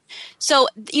my life. So,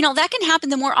 that can happen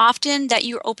the more often that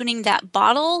you're opening that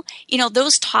bottle.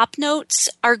 Those top notes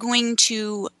are going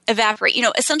to evaporate.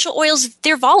 Essential oils,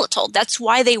 they're volatile. That's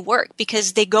why they work,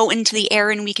 because they go into the air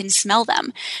and we can smell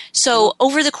them. So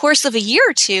over the course of a year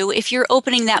or two, if you're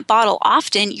opening that bottle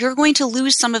often, you're going to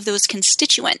lose some of those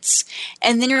constituents.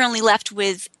 And then you're only left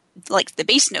with like the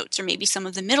base notes or maybe some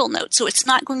of the middle notes. So it's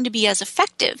not going to be as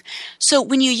effective. So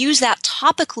when you use that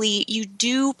topically, you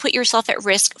do put yourself at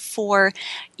risk for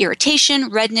irritation,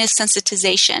 redness,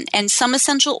 sensitization. And some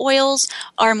essential oils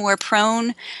are more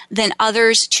prone than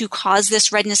others to cause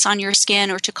this redness on your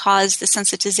skin or to cause the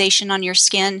sensitization on your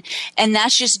skin. And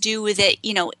that's just due with it.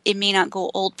 It may not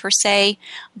go old per se,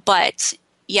 but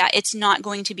yeah, it's not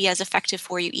going to be as effective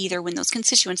for you either when those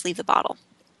constituents leave the bottle.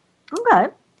 Okay.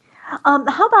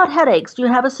 How about headaches? Do you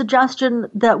have a suggestion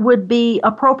that would be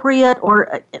appropriate,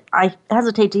 or I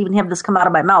hesitate to even have this come out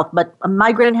of my mouth, but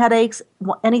migraine headaches,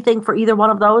 anything for either one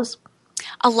of those?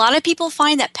 A lot of people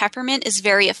find that peppermint is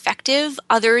very effective.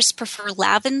 Others prefer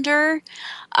lavender.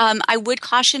 I would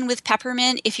caution with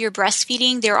peppermint, if you're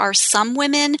breastfeeding, there are some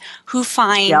women who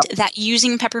find that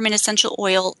using peppermint essential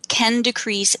oil can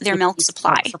decrease their milk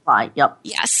supply.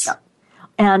 Yes. Yep.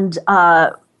 And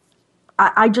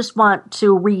I just want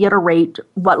to reiterate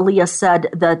what Leah said,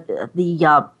 that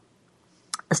the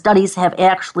studies have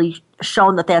actually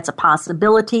shown that that's a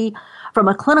possibility. From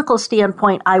a clinical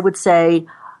standpoint, I would say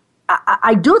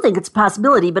I do think it's a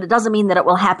possibility, but it doesn't mean that it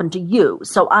will happen to you.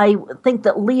 So I think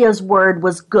that Leah's word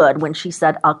was good when she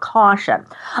said a caution.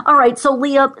 All right, so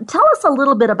Leah, tell us a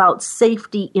little bit about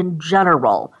safety in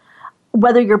general,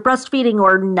 whether you're breastfeeding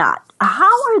or not.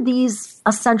 How are these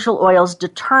essential oils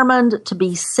determined to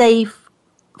be safe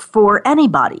for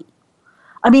anybody?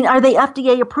 I mean, are they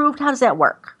FDA approved? How does that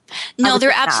work? No,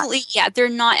 they're absolutely, they're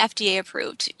not FDA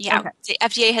approved. Yeah, okay. The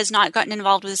FDA has not gotten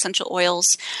involved with essential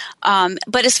oils.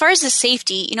 But as far as the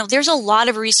safety, there's a lot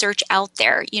of research out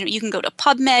there. You can go to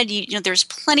PubMed, there's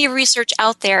plenty of research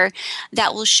out there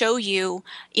that will show you,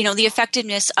 the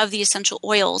effectiveness of the essential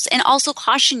oils and also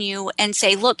caution you and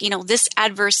say, look, this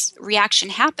adverse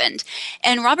reaction happened.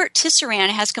 And Robert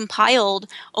Tisserand has compiled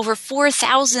over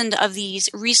 4,000 of these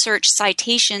research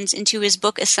citations into his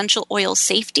book, Essential Oil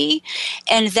Safety.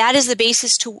 And that is the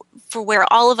basis for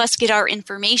where all of us get our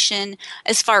information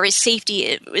as far as safety.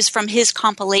 It is from his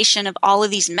compilation of all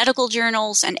of these medical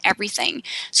journals and everything.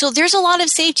 So there's a lot of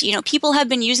safety. People have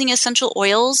been using essential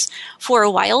oils for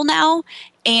a while now.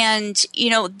 And,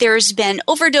 there's been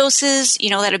overdoses,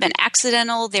 that have been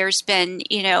accidental. There's been,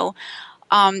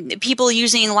 people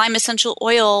using lime essential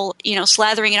oil,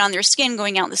 slathering it on their skin,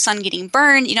 going out in the sun, getting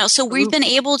burned, so we've been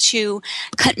able to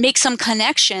make some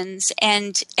connections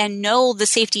and know the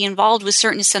safety involved with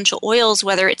certain essential oils,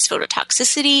 whether it's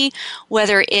phototoxicity,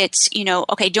 whether it's,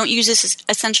 don't use this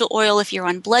essential oil if you're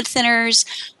on blood thinners.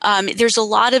 There's a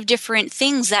lot of different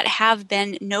things that have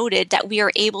been noted that we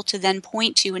are able to then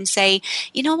point to and say,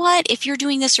 you know what, if you're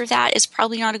doing this or that, it's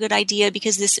probably not a good idea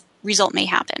because this result may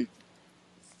happen.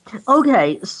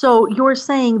 Okay, so you're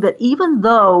saying that even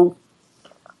though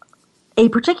a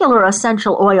particular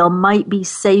essential oil might be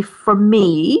safe for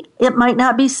me, it might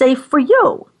not be safe for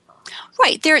you.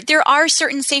 Right. There are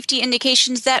certain safety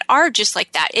indications that are just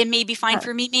like that. It may be fine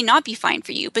for me, may not be fine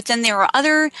for you. But then there are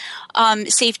other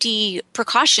safety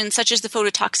precautions, such as the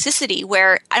phototoxicity,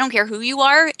 where I don't care who you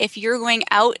are, if you're going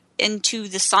out into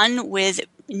the sun with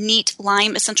neat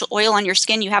lime essential oil on your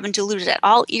skin, you happen to dilute it at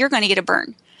all, you're going to get a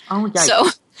burn. Oh, yeah. So,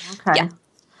 okay. Yeah.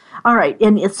 All right.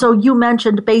 And so you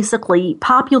mentioned basically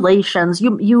populations.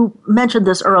 You mentioned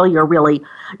this earlier, really.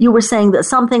 You were saying that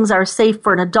some things are safe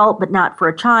for an adult, but not for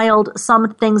a child.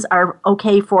 Some things are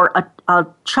okay for a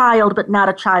child, but not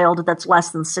a child that's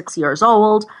less than 6 years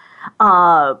old.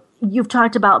 You've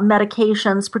talked about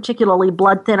medications, particularly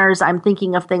blood thinners. I'm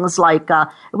thinking of things like it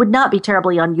would not be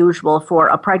terribly unusual for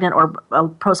a pregnant or a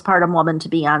postpartum woman to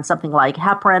be on something like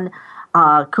heparin,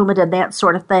 Coumadin, that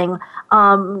sort of thing.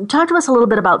 Talk to us a little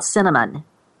bit about cinnamon.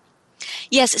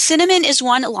 Yes, cinnamon is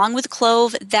one, along with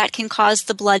clove, that can cause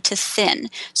the blood to thin.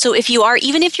 So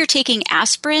even if you're taking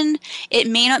aspirin, it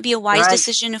may not be a wise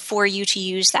decision for you to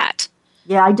use that.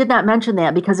 Yeah, I did not mention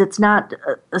that because it's not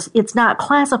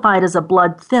classified as a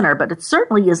blood thinner, but it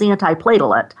certainly is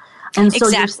antiplatelet. And so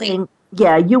You're saying,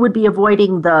 you would be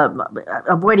avoiding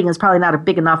is probably not a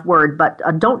big enough word, but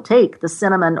don't take the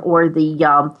cinnamon or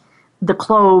the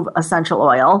clove essential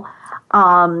oil.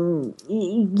 Wow.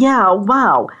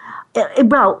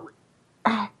 Well,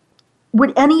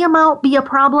 would any amount be a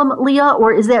problem, Leah,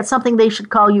 or is that something they should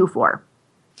call you for?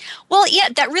 Well, yeah,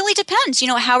 that really depends.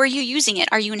 How are you using it?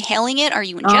 Are you inhaling it? Are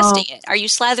you ingesting it? Are you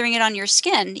slathering it on your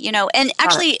skin? And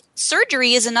actually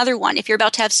surgery is another one. If you're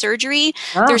about to have surgery,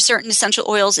 there's certain essential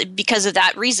oils because of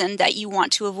that reason that you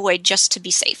want to avoid just to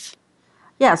be safe.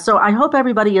 Yeah, so I hope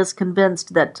everybody is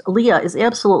convinced that Leah is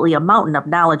absolutely a mountain of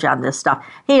knowledge on this stuff.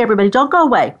 Hey, everybody, don't go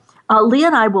away. Leah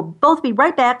and I will both be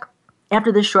right back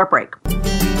after this short break.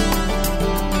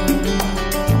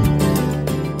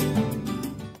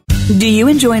 Do you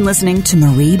enjoy listening to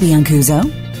Marie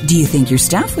Biancuzzo? Do you think your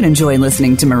staff would enjoy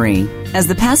listening to Marie? As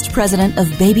the past president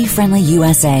of Baby Friendly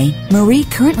USA, Marie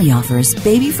currently offers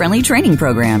baby-friendly training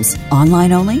programs,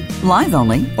 online only, live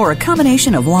only, or a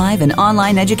combination of live and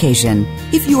online education.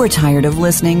 If you are tired of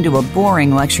listening to a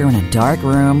boring lecture in a dark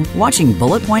room, watching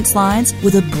bullet point slides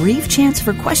with a brief chance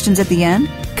for questions at the end,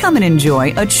 come and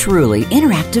enjoy a truly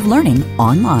interactive learning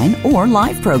online or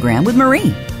live program with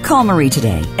Marie. Call Marie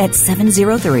today at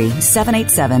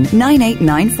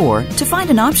 703-787-9894 to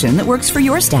find an option that works for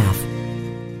your staff.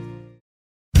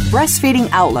 Breastfeeding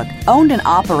Outlook, owned and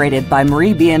operated by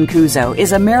Marie Biancuzzo,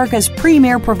 is America's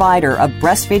premier provider of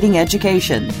breastfeeding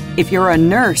education. If you're a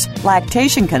nurse,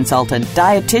 lactation consultant,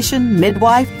 dietitian,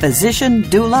 midwife, physician,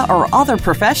 doula, or other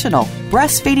professional,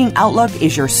 Breastfeeding Outlook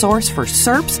is your source for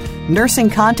CERPs, nursing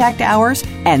contact hours,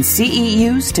 and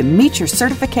CEUs to meet your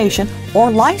certification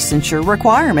or licensure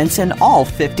requirements in all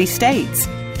 50 states.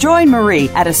 Join Marie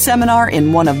at a seminar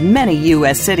in one of many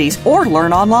U.S. cities or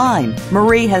learn online.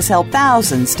 Marie has helped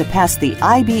thousands to pass the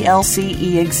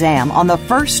IBLCE exam on the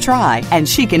first try, and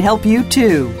she can help you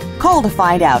too. Call to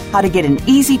find out how to get an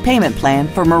easy payment plan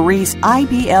for Marie's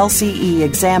IBLCE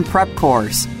exam prep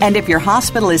course. And if your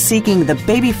hospital is seeking the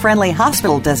baby-friendly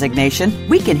hospital designation,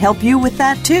 we can help you with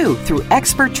that too through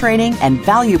expert training and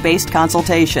value-based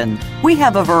consultation. We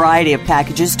have a variety of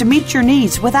packages to meet your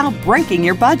needs without breaking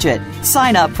your budget.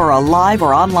 Sign up for a live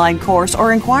or online course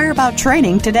or inquire about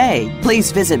training today.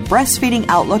 Please visit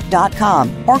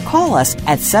breastfeedingoutlook.com or call us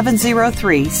at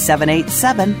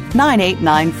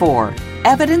 703-787-9894.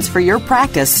 Evidence for your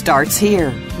practice starts here.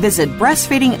 Visit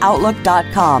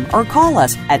breastfeedingoutlook.com or call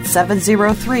us at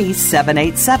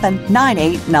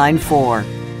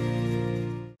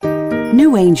 703-787-9894.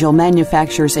 New Angel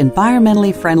manufactures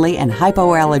environmentally friendly and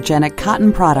hypoallergenic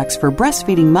cotton products for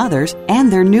breastfeeding mothers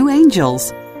and their new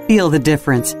angels. Feel the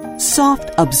difference. Soft,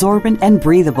 absorbent, and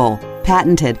breathable.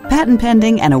 Patented,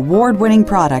 patent-pending, and award-winning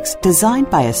products designed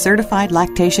by a certified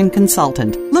lactation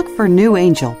consultant. Look for New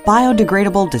Angel,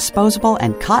 biodegradable, disposable,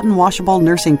 and cotton-washable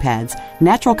nursing pads,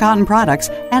 natural cotton products,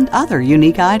 and other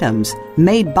unique items.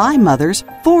 Made by mothers,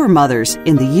 for mothers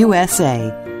in the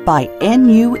USA. By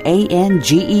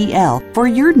NUANGEL for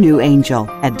your New Angel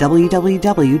at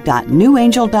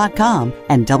www.newangel.com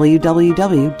and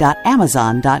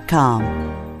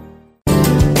www.amazon.com.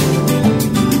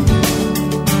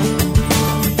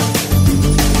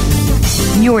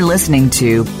 You're listening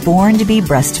to Born to be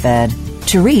Breastfed.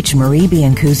 To reach Marie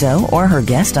Biancuzzo or her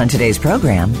guest on today's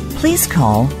program, please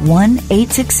call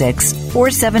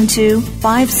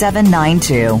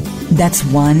 1-866-472-5792. That's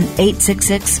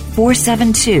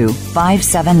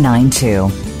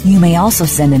 1-866-472-5792. You may also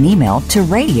send an email to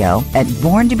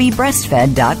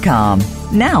radio@borntobebreastfed.com.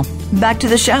 Now, back to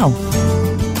the show.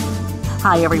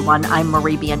 Hi, everyone. I'm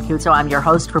Marie Biancuzzo. I'm your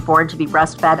host for Born to be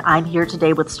Breastfed. I'm here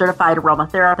today with certified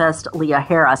aromatherapist Leah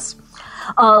Harris.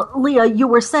 Leah, you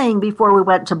were saying before we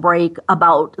went to break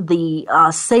about the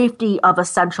safety of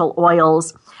essential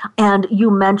oils, and you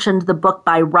mentioned the book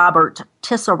by Robert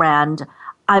Tisserand.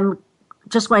 I'm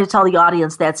just going to tell the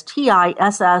audience that's Tisserand,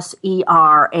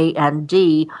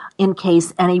 in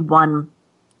case anyone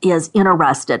is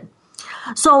interested.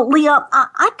 So, Leah,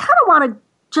 I kind of want to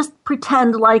just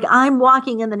pretend like I'm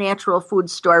walking in the natural food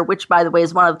store, which, by the way,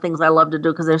 is one of the things I love to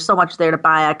do because there's so much there to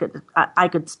buy. I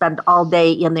could spend all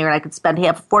day in there, and I could spend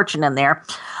half a fortune in there.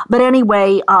 But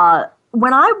anyway,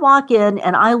 when I walk in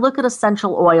and I look at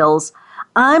essential oils,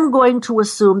 I'm going to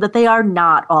assume that they are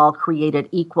not all created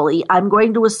equally. I'm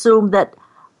going to assume that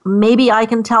maybe I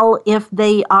can tell if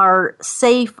they are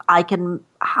safe.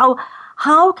 How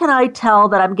can I tell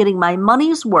that I'm getting my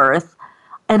money's worth?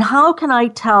 And how can I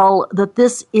tell that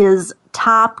this is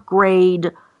top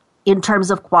grade in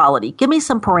terms of quality? Give me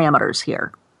some parameters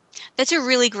here. That's a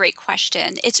really great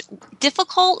question. It's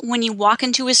difficult when you walk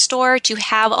into a store to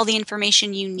have all the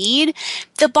information you need.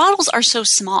 The bottles are so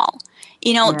small.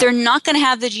 They're not going to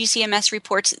have the GCMS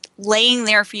reports laying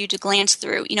there for you to glance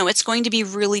through. It's going to be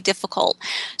really difficult.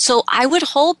 So I would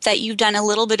hope that you've done a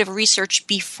little bit of research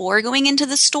before going into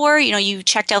the store. You've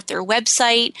checked out their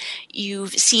website.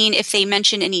 You've seen if they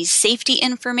mention any safety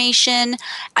information.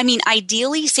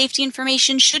 Ideally, safety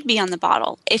information should be on the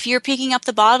bottle. If you're picking up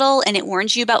the bottle and it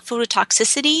warns you about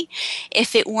phototoxicity,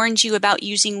 if it warns you about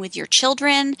using with your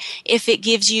children, if it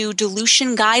gives you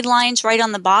dilution guidelines right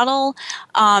on the bottle,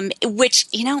 which,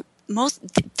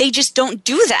 they just don't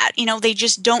do that. They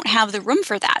just don't have the room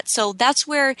for that. So that's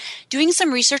where doing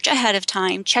some research ahead of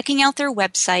time, checking out their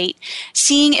website,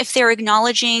 seeing if they're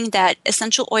acknowledging that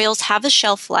essential oils have a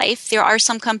shelf life. There are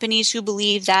some companies who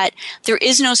believe that there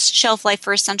is no shelf life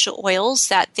for essential oils,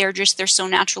 that they're so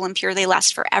natural and pure they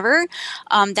last forever.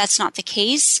 That's not the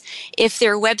case. If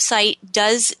their website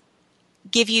does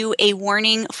give you a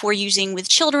warning for using with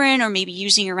children or maybe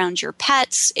using around your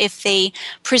pets, if they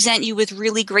present you with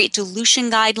really great dilution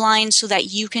guidelines so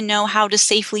that you can know how to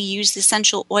safely use the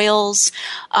essential oils,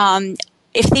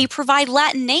 if they provide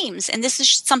Latin names, and this is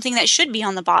something that should be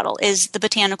on the bottle, is the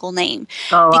botanical name.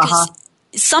 Because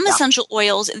some essential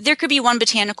oils, there could be one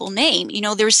botanical name.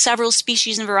 There's several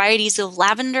species and varieties of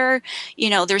lavender.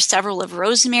 There's several of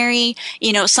rosemary.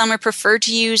 Some are preferred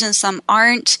to use and some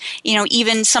aren't.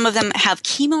 Even some of them have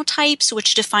chemotypes,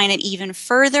 which define it even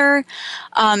further.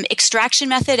 Extraction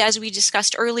method, as we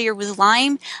discussed earlier with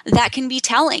lime, that can be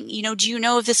telling. Do you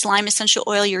know if this lime essential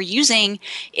oil you're using,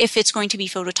 if it's going to be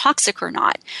phototoxic or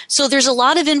not? So there's a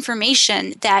lot of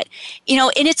information that,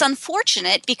 and it's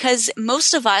unfortunate because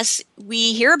most of us,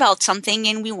 we hear about something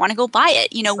and we want to go buy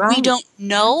it. Right. We don't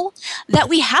know that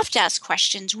we have to ask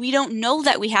questions. We don't know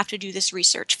that we have to do this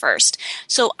research first.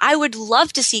 So I would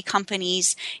love to see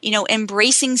companies,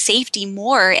 embracing safety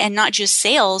more and not just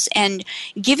sales, and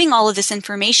giving all of this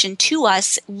information to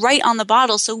us right on the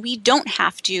bottle so we don't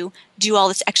have to do all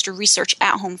this extra research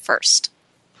at home first.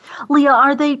 Leah,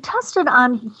 are they tested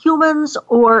on humans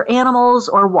or animals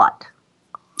or what?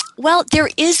 Well, there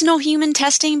is no human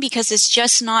testing because it's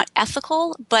just not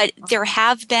ethical, but there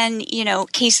have been,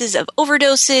 cases of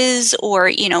overdoses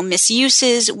or,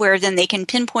 misuses where then they can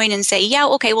pinpoint and say, yeah,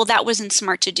 okay, well, that wasn't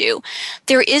smart to do.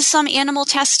 There is some animal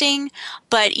testing,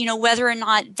 but, whether or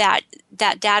not that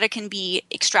data can be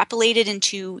extrapolated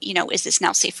into, is this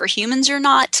now safe for humans or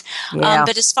not? Yeah.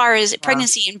 But as far as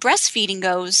pregnancy and breastfeeding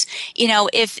goes,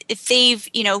 if they've,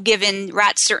 given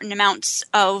rats certain amounts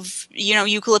of,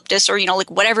 eucalyptus or,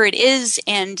 whatever it is,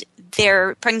 and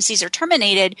their pregnancies are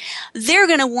terminated, they're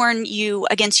going to warn you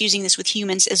against using this with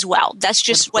humans as well. That's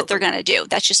just what they're going to do.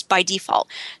 That's just by default.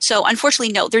 So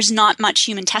unfortunately, no, there's not much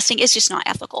human testing. It's just not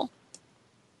ethical.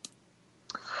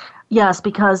 Yes,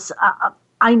 because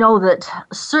I know that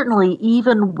certainly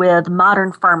even with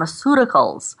modern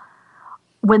pharmaceuticals,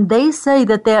 when they say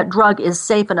that drug is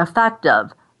safe and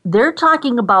effective, they're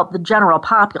talking about the general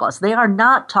populace. They are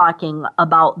not talking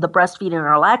about the breastfeeding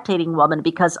or lactating woman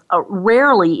because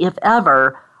rarely, if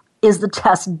ever, is the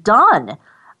test done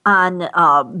on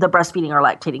the breastfeeding or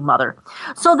lactating mother.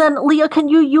 So then, Leah, can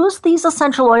you use these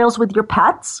essential oils with your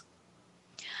pets?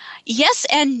 Yes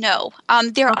and no.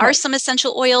 There are some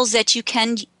essential oils that you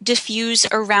can diffuse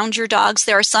around your dogs.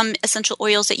 There are some essential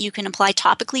oils that you can apply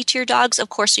topically to your dogs. Of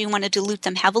course, you want to dilute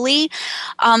them heavily.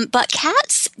 But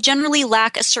cats generally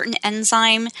lack a certain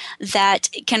enzyme that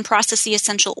can process the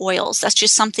essential oils. That's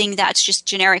just something that's just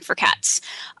generic for cats.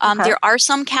 There are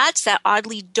some cats that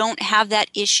oddly don't have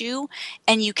that issue,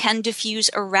 and you can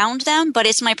diffuse around them. But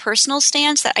it's my personal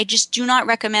stance that I just do not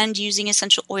recommend using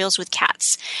essential oils with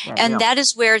cats. That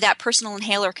is where that personal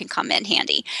inhaler can come in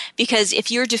handy, because if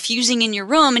you're diffusing in your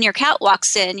room and your cat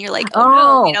walks in, you're like,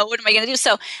 oh no, what am I going to do?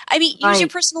 So, use your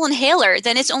personal inhaler.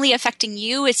 Then it's only affecting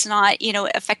you. It's not,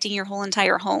 affecting your whole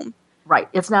entire home. Right.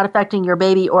 It's not affecting your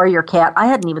baby or your cat. I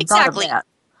hadn't even thought of that.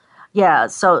 Yeah.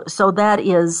 So that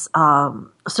is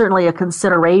certainly a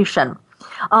consideration.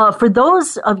 For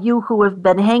those of you who have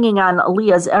been hanging on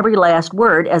Leah's every last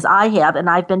word, as I have, and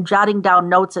I've been jotting down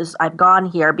notes as I've gone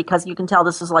here, because you can tell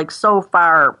this is like so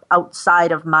far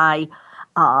outside of my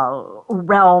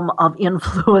realm of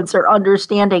influence or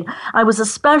understanding. I was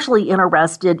especially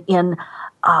interested in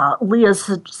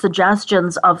Leah's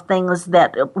suggestions of things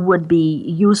that would be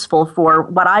useful for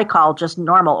what I call just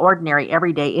normal, ordinary,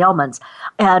 everyday ailments.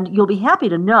 And you'll be happy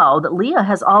to know that Leah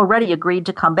has already agreed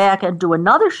to come back and do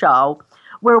another show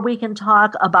where we can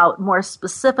talk about more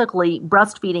specifically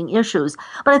breastfeeding issues.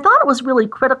 But I thought it was really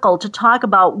critical to talk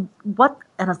about what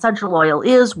an essential oil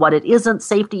is, what it isn't,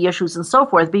 safety issues, and so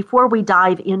forth before we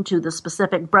dive into the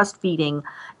specific breastfeeding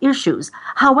issues.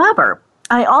 However,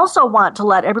 I also want to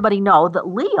let everybody know that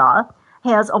Leah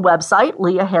has a website.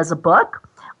 Leah has a book.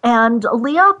 And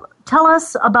Leah, tell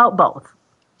us about both.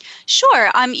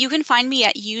 Sure. You can find me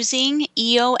at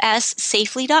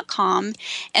usingeossafely.com,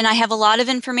 and I have a lot of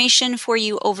information for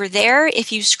you over there.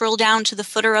 If you scroll down to the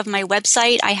footer of my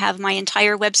website, I have my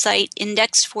entire website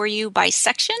indexed for you by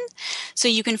section, so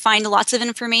you can find lots of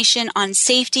information on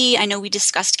safety. I know we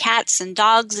discussed cats and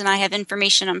dogs, and I have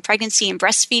information on pregnancy and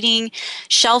breastfeeding,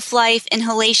 shelf life,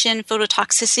 inhalation,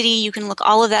 phototoxicity. You can look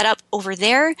all of that up over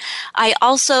there. I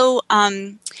also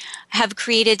have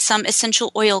created some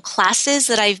essential oil classes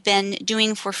that I've been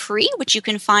doing for free, which you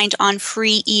can find on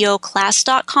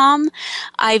freeeoclass.com.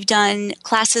 I've done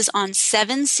classes on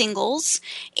 7 singles,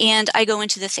 and I go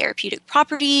into the therapeutic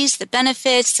properties, the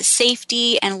benefits, the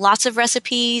safety, and lots of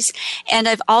recipes. And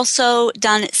I've also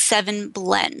done 7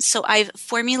 blends. So I've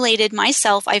formulated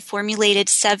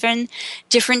 7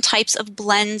 different types of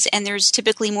blends, and there's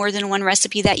typically more than one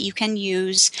recipe that you can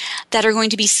use that are going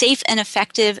to be safe and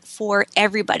effective for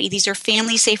everybody. These are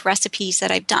family safe recipes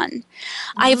that I've done.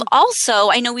 I've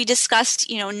also, I know we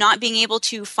discussed, not being able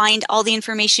to find all the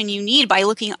information you need by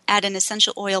looking at an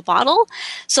essential oil bottle.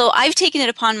 So I've taken it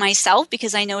upon myself,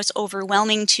 because I know it's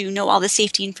overwhelming to know all the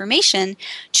safety information,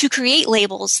 to create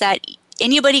labels that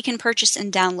anybody can purchase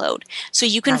and download. So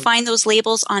you can find those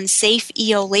labels on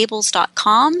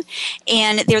safeeolabels.com,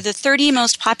 and they're the 30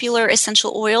 most popular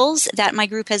essential oils that my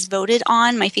group has voted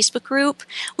on, my Facebook group,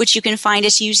 which you can find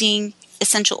us using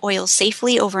Essential Oils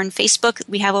Safely over on Facebook.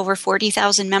 We have over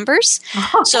 40,000 members.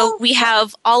 So we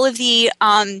have all of the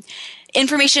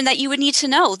information that you would need to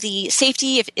know. The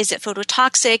safety, is it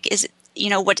phototoxic? Is it,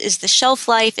 what is the shelf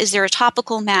life? Is there a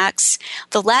topical max?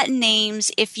 The Latin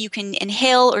names, if you can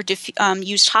inhale or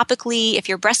use topically, if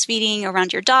you're breastfeeding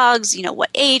around your dogs, what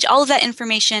age, all of that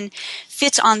information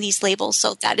fits on these labels.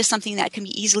 So that is something that can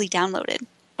be easily downloaded.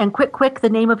 And quick, the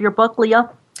name of your book,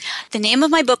 Leah? The name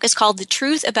of my book is called The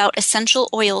Truth About Essential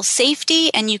Oil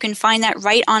Safety, and you can find that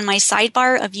right on my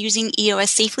sidebar of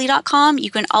usingeossafely.com. You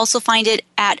can also find it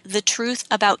at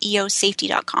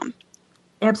thetruthabouteosafety.com.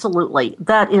 Absolutely.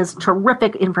 That is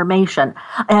terrific information.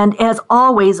 And as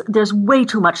always, there's way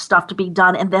too much stuff to be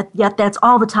done, and yet that's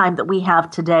all the time that we have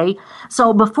today.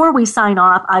 So before we sign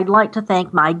off, I'd like to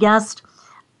thank my guest,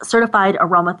 certified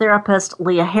aromatherapist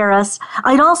Leah Harris.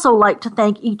 I'd also like to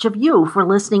thank each of you for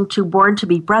listening to Born to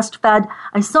be Breastfed.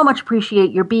 I so much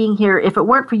appreciate your being here. If it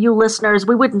weren't for you listeners,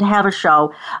 we wouldn't have a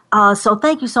show. So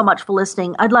thank you so much for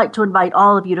listening. I'd like to invite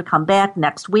all of you to come back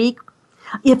next week.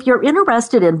 If you're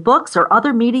interested in books or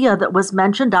other media that was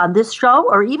mentioned on this show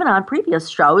or even on previous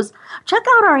shows, check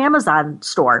out our Amazon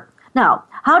store. Now,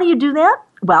 how do you do that?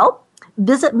 Well,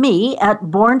 visit me at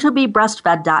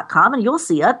borntobebreastfed.com and you'll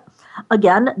see it.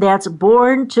 Again, that's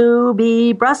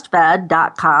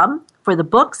borntobebreastfed.com for the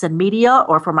books and media,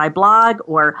 or for my blog,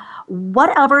 or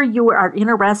whatever you are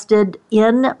interested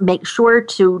in. Make sure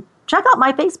to check out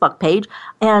my Facebook page,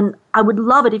 and I would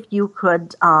love it if you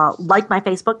could like my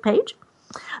Facebook page.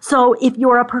 So if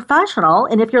you're a professional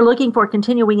and if you're looking for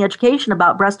continuing education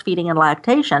about breastfeeding and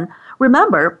lactation,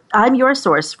 remember, I'm your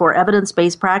source for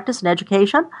evidence-based practice and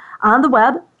education on the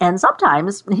web and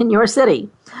sometimes in your city.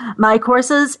 My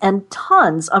courses and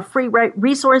tons of free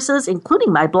resources,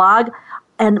 including my blog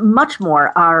and much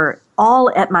more, are all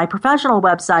at my professional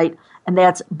website, and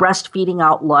that's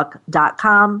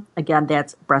breastfeedingoutlook.com. Again,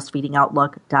 that's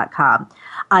breastfeedingoutlook.com.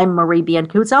 I'm Marie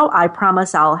Biancuzzo. I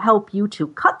promise I'll help you to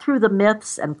cut through the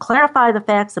myths and clarify the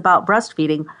facts about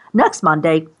breastfeeding next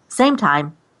Monday, same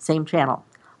time, same channel.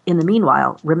 In the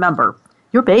meanwhile, remember,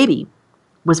 your baby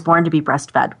was born to be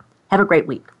breastfed. Have a great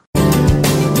week.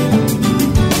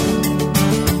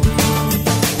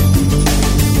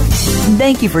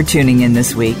 Thank you for tuning in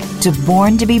this week to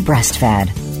Born to be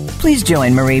Breastfed. Please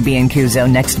join Marie Biancuzzo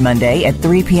next Monday at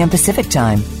 3 p.m. Pacific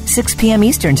Time, 6 p.m.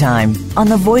 Eastern Time on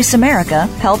the Voice America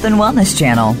Health and Wellness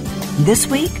Channel. This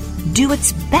week, do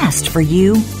what's best for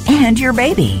you and your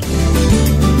baby.